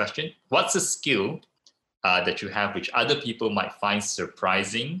 Next question. What's a skill that you have which other people might find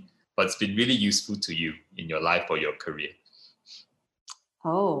surprising, but it's been really useful to you in your life or your career?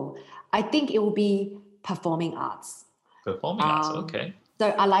 I think it will be performing arts. Performing arts, okay. So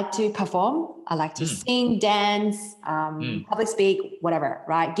I like to perform. I like to sing, dance, public speak, whatever,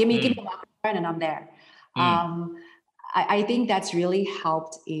 right? Give me a microphone and I'm there. I think that's really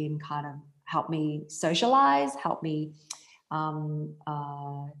helped in kind of help me socialize, help me,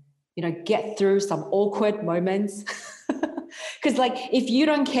 get through some awkward moments. Because like, if you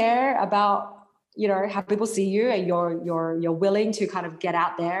don't care about, how people see you, and you're willing to kind of get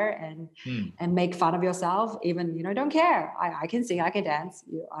out there and make fun of yourself, even, don't care. I can sing, I can dance.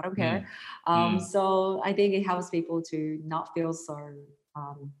 I don't care. So I think it helps people to not feel so,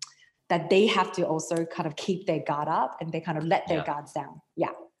 that they have to also kind of keep their guard up, and they kind of let their guards down.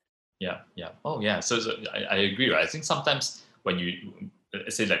 Yeah. Oh yeah. So I agree. Right? I think sometimes when you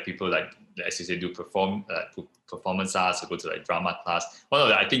say like people like, as you say, do performance arts or go to like drama class,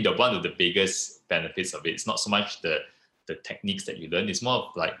 I think one of the biggest benefits of it is not so much the techniques that you learn. It's more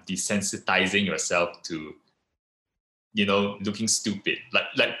of like desensitizing yourself to, looking stupid.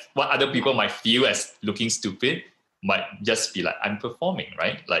 Like what other people might feel as looking stupid might just be like, I'm performing,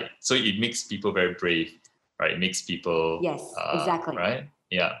 right? Like, so it makes people very brave, right? It makes people... Yes, exactly. Right?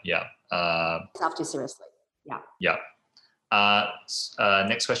 Yeah. Self too seriously. Yeah.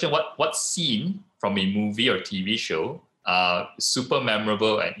 Next question. What scene from a movie or TV show super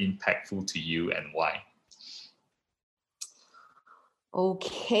memorable and impactful to you, and why?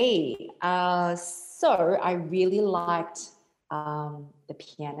 Okay. So I really liked The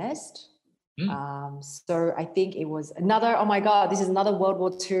Pianist. So I think it was another, oh my God, this is another World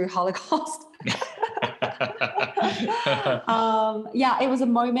War II Holocaust. It was a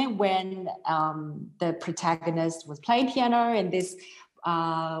moment when the protagonist was playing piano in this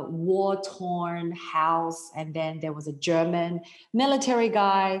war-torn house, and then there was a German military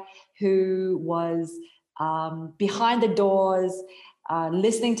guy who was behind the doors,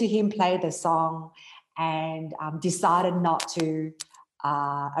 listening to him play the song, and decided not to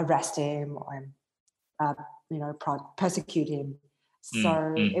arrest him or persecute him.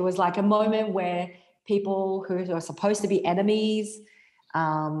 So it was like a moment where people who are supposed to be enemies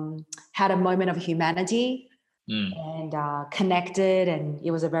had a moment of humanity and connected, and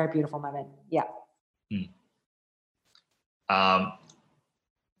it was a very beautiful moment.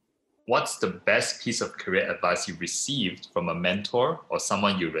 What's the best piece of career advice you received from a mentor or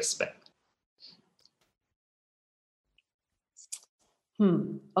someone you respect?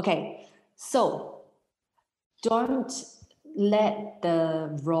 Okay, so don't let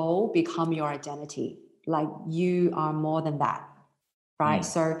the role become your identity. Like, you are more than that, right?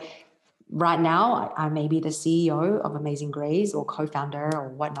 So right now, I may be the CEO of Amazing Grace or co-founder or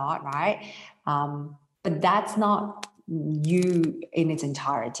whatnot, right? But that's not you in its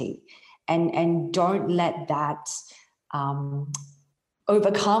entirety. And don't let that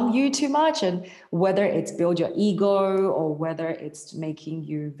overcome you too much. And whether it's build your ego or whether it's making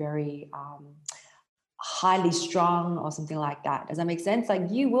you very highly strung or something like that. Does that make sense? Like,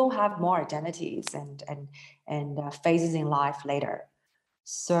 you will have more identities and phases in life later.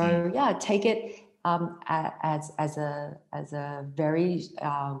 So take it as a very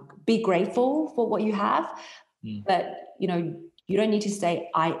be grateful for what you have, but you don't need to say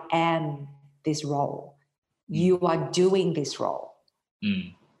I am this role. You are doing this role.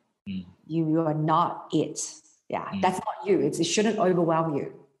 You are not it. That's not you. It shouldn't overwhelm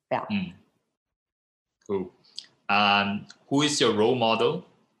you. Cool. Who is your role model?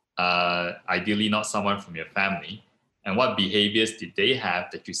 Ideally not someone from your family. And what behaviors did they have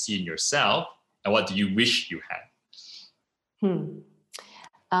that you see in yourself? And what do you wish you had?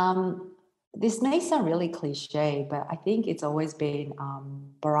 This may sound really cliche, but I think it's always been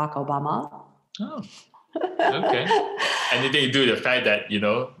Barack Obama. Oh. Okay. Anything to do with the fact that,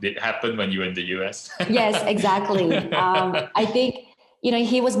 it happened when you were in the US? Yes, exactly. I think,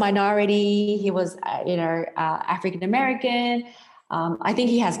 he was minority. He was, African American. I think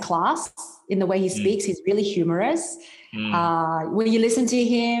he has class in the way he speaks. He's really humorous. When you listen to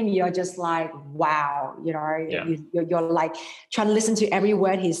him, you're just like, wow, Yeah. you're like trying to listen to every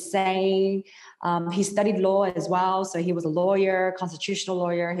word he's saying. He studied law as well. So he was a lawyer, constitutional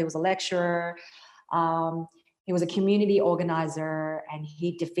lawyer. He was a lecturer. He was a community organizer, and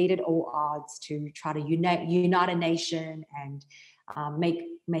he defeated all odds to try to unite a nation and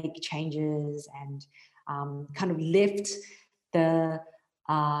make changes and kind of lift the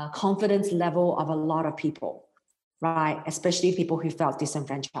confidence level of a lot of people, right? Especially people who felt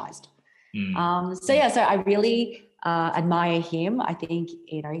disenfranchised. So I really admire him. I think,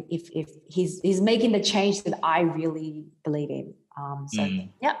 if he's making the change that I really believe in.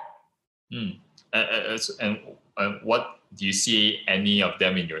 Yeah. And what do you see any of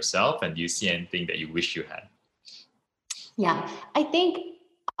them in yourself, and do you see anything that you wish you had? Yeah, I think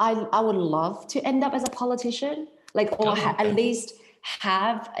I would love to end up as a politician, at least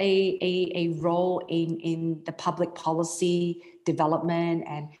have a role in the public policy development.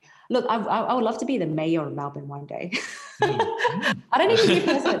 And look, I would love to be the mayor of Melbourne one day. I don't need to be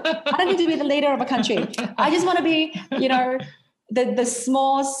president. I don't need to be the leader of a country. I just want to be, the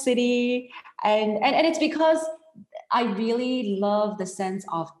small city, and it's because I really love the sense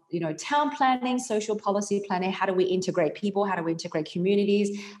of, town planning, social policy planning. How do we integrate people? How do we integrate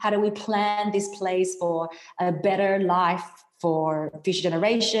communities? How do we plan this place for a better life for future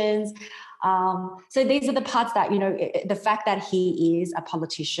generations? So these are the parts that, the fact that he is a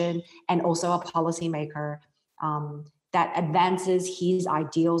politician and also a policymaker, that advances his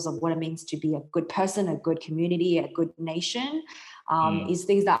ideals of what it means to be a good person, a good community, a good nation, is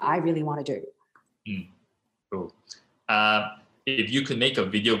things that I really want to do. Cool. If you could make a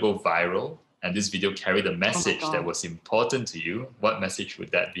video go viral and this video carried a message that was important to you, what message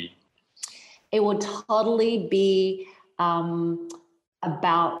would that be? It would totally be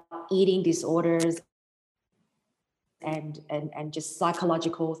about eating disorders and just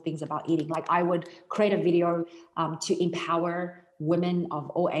psychological things about eating. Like, I would create a video to empower women of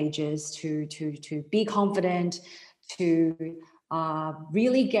all ages to be confident, to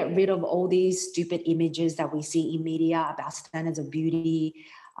really get rid of all these stupid images that we see in media about standards of beauty,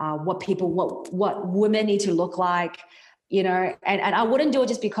 what women need to look like, and I wouldn't do it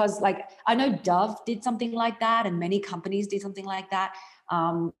just because, like, I know Dove did something like that and many companies did something like that.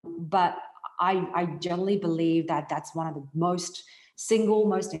 But I generally believe that that's one of the most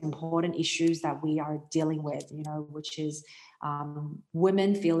important issues that we are dealing with, which is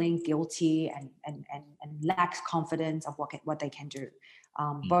women feeling guilty and lack confidence of what they can do,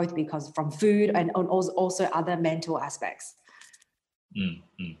 both because from food and also other mental aspects.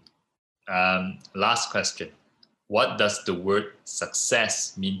 Last question. What does the word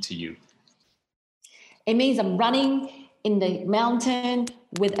success mean to you? It means I'm running in the mountain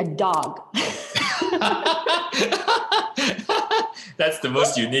with a dog. That's the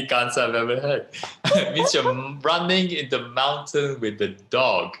most unique answer I've ever heard. It means you're running in the mountain with the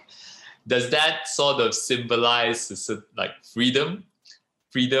dog. Does that sort of symbolize like freedom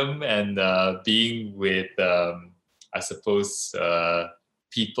and being with, I suppose,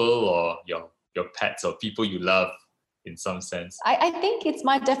 people or your pets or people you love in some sense? I think it's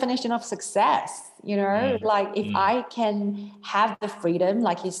my definition of success, like if I can have the freedom,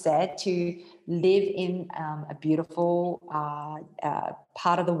 like you said, to live in a beautiful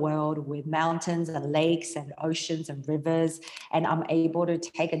part of the world with mountains and lakes and oceans and rivers, and I'm able to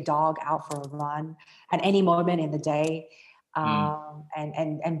take a dog out for a run at any moment in the day,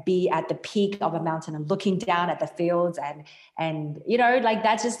 and be at the peak of a mountain and looking down at the fields and like,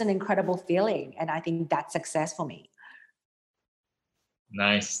 that's just an incredible feeling, and I think that's success for me.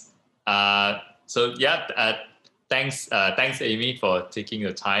 Nice. Thanks, Amy, for taking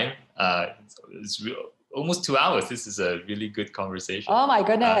the time. It's almost 2 hours. This is a really good conversation. Oh my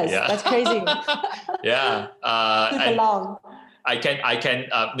goodness, that's crazy. Yeah. Super long. I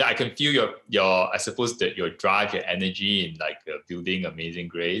can feel your I suppose that your drive, your energy in like building Amazing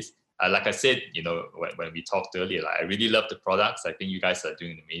Grace. Like I said, when we talked earlier, like, I really love the products. I think you guys are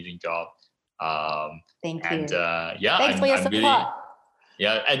doing an amazing job. Thank you. And thanks for your support.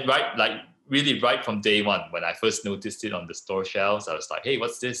 And really right from day one, when I first noticed it on the store shelves, I was like, hey,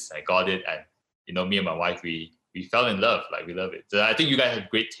 what's this? I got it, and me and my wife, we fell in love. Like, we love it. So I think you guys have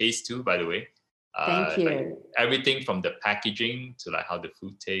great taste too, by the way. Thank you. Like, everything from the packaging to like how the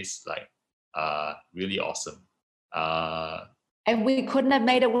food tastes, like really awesome. And we couldn't have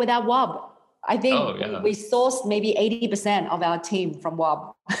made it without Wob. I think we sourced maybe 80% of our team from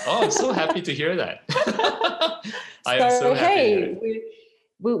WOB. Oh, I'm so happy to hear that. I am so happy.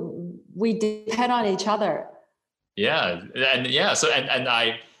 We depend on each other. Yeah, and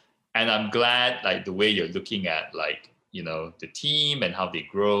I'm glad like the way you're looking at like, you know, the team and how they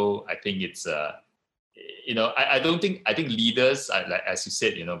grow. I think it's you know, I think leaders, like as you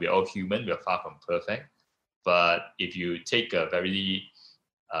said, you know, we're all human, we're far from perfect. But if you take a very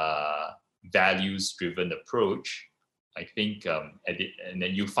values-driven approach, I think, and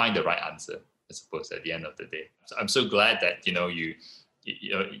then you find the right answer, I suppose, at the end of the day. So I'm so glad that, you know, you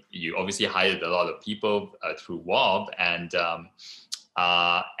obviously hired a lot of people through WOB, and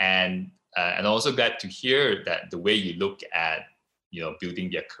also glad to hear that the way you look at, you know, building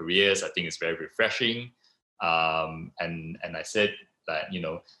their careers, I think is very refreshing. And I said that, you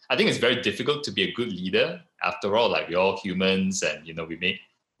know, I think it's very difficult to be a good leader. After all, like we're all humans, and, you know,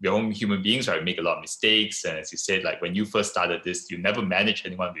 we're all human beings, right? We make a lot of mistakes. And as you said, like when you first started this, you never managed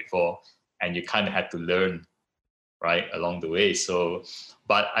anyone before, and you kind of had to learn, right, along the way. So,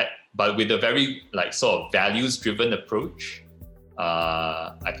 but with a very like sort of values-driven approach,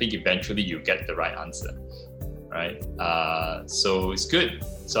 I think eventually you get the right answer, right? So it's good.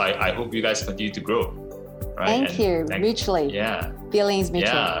 So I hope you guys continue to grow. Right? Thank you. Mutually. Yeah. Feelings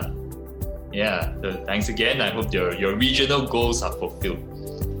mutual. Yeah. So thanks again. I hope your regional goals are fulfilled.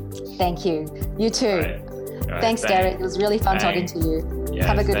 Thank you. You too. All right. Thanks, Derek. It was really fun talking to you. Yes,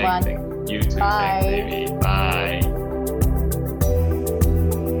 have a good one. You too. Bye. Thanks, Amy. Bye.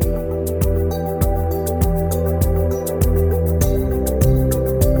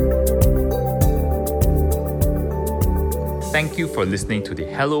 Thank you for listening to the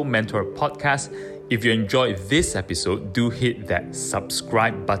Hello Mentor podcast. If you enjoyed this episode, do hit that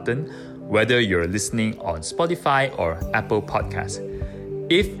subscribe button, whether you're listening on Spotify or Apple Podcasts.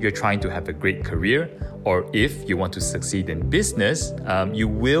 If you're trying to have a great career, or if you want to succeed in business, you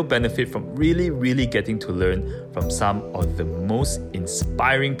will benefit from really getting to learn from some of the most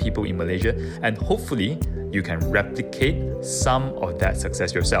inspiring people in Malaysia, and hopefully you can replicate some of that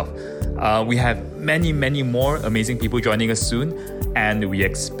success yourself. We have many more amazing people joining us soon, and we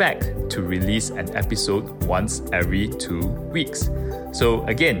expect to release an episode once every 2 weeks. So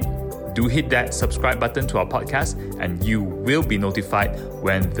again, do hit that subscribe button to our podcast, and you will be notified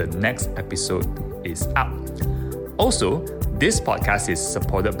when the next episode is out. Also, this podcast is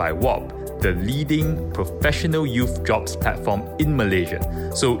supported by WOB, the leading professional youth jobs platform in Malaysia.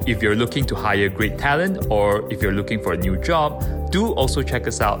 So if you're looking to hire great talent, or if you're looking for a new job, do also check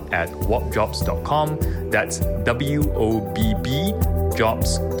us out at wobjobs.com. That's WOBB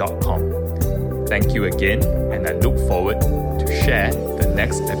jobs.com. Thank you again, and I look forward to share the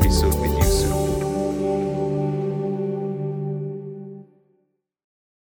next episode with you.